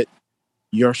what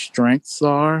your strengths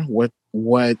are, what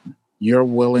you're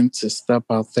willing to step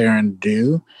out there and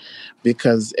do,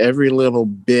 because every little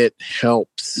bit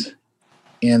helps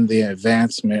in the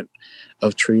advancement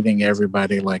of treating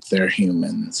everybody like they're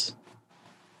humans.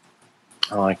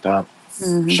 I like that.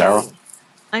 Mm-hmm. Cheryl?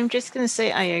 I'm just going to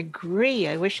say I agree.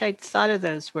 I wish I'd thought of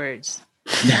those words.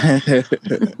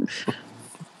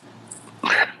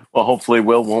 Well, hopefully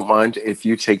Will won't mind if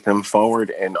you take them forward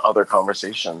in other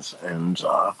conversations. And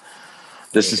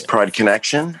this is Pride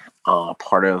Connection,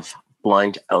 part of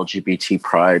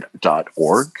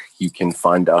blindlgbtpride.org. You can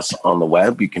find us on the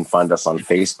web. You can find us on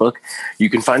Facebook. You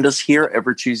can find us here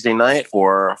every Tuesday night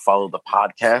or follow the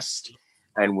podcast.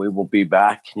 And we will be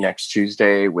back next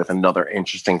Tuesday with another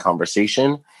interesting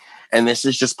conversation. And this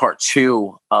is just part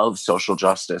 2 of social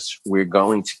justice. We're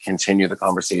going to continue the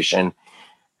conversation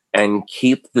and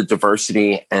keep the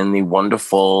diversity and the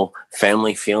wonderful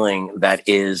family feeling that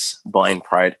is Blind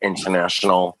Pride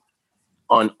International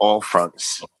on all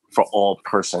fronts, for all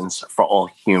persons, for all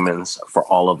humans, for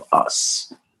all of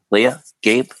us. Leah,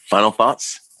 Gabe, final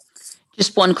thoughts?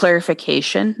 Just one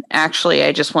clarification. Actually,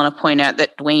 I just want to point out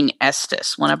that Dwayne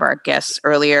Estes, one of our guests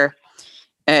earlier,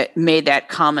 made that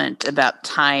comment about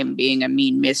time being a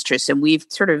mean mistress, and we've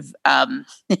sort of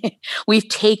we've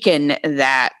taken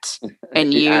that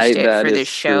and used it for this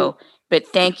show. True. But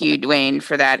thank you, Dwayne,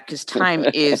 for that, because time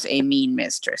is a mean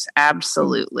mistress.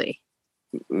 Absolutely.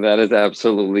 That is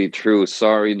absolutely true.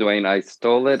 Sorry, Dwayne, I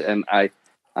stole it, and I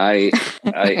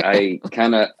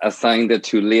kind of assigned it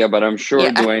to Leah, but I'm sure,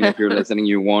 Dwayne, if you're listening,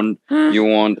 you won't.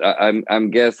 I'm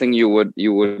guessing you would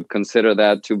consider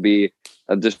that to be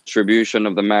a distribution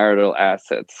of the marital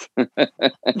assets. Go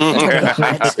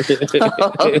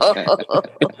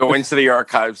into the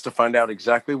archives to find out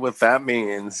exactly what that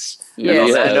means.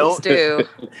 Yes, let's do.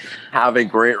 Have a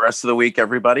great rest of the week,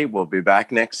 everybody. We'll be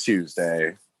back next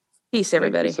Tuesday. Peace,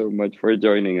 everybody. Thank you so much for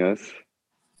joining us.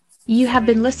 You have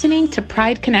been listening to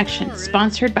Pride Connection,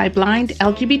 sponsored by Blind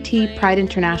LGBT Pride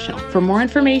International. For more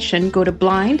information, go to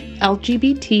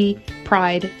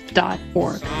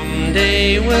blindlgbtpride.org.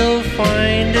 Someday we'll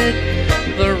find it,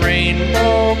 the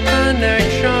rainbow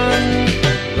connection,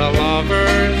 the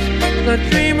lovers, the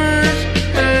dreamers.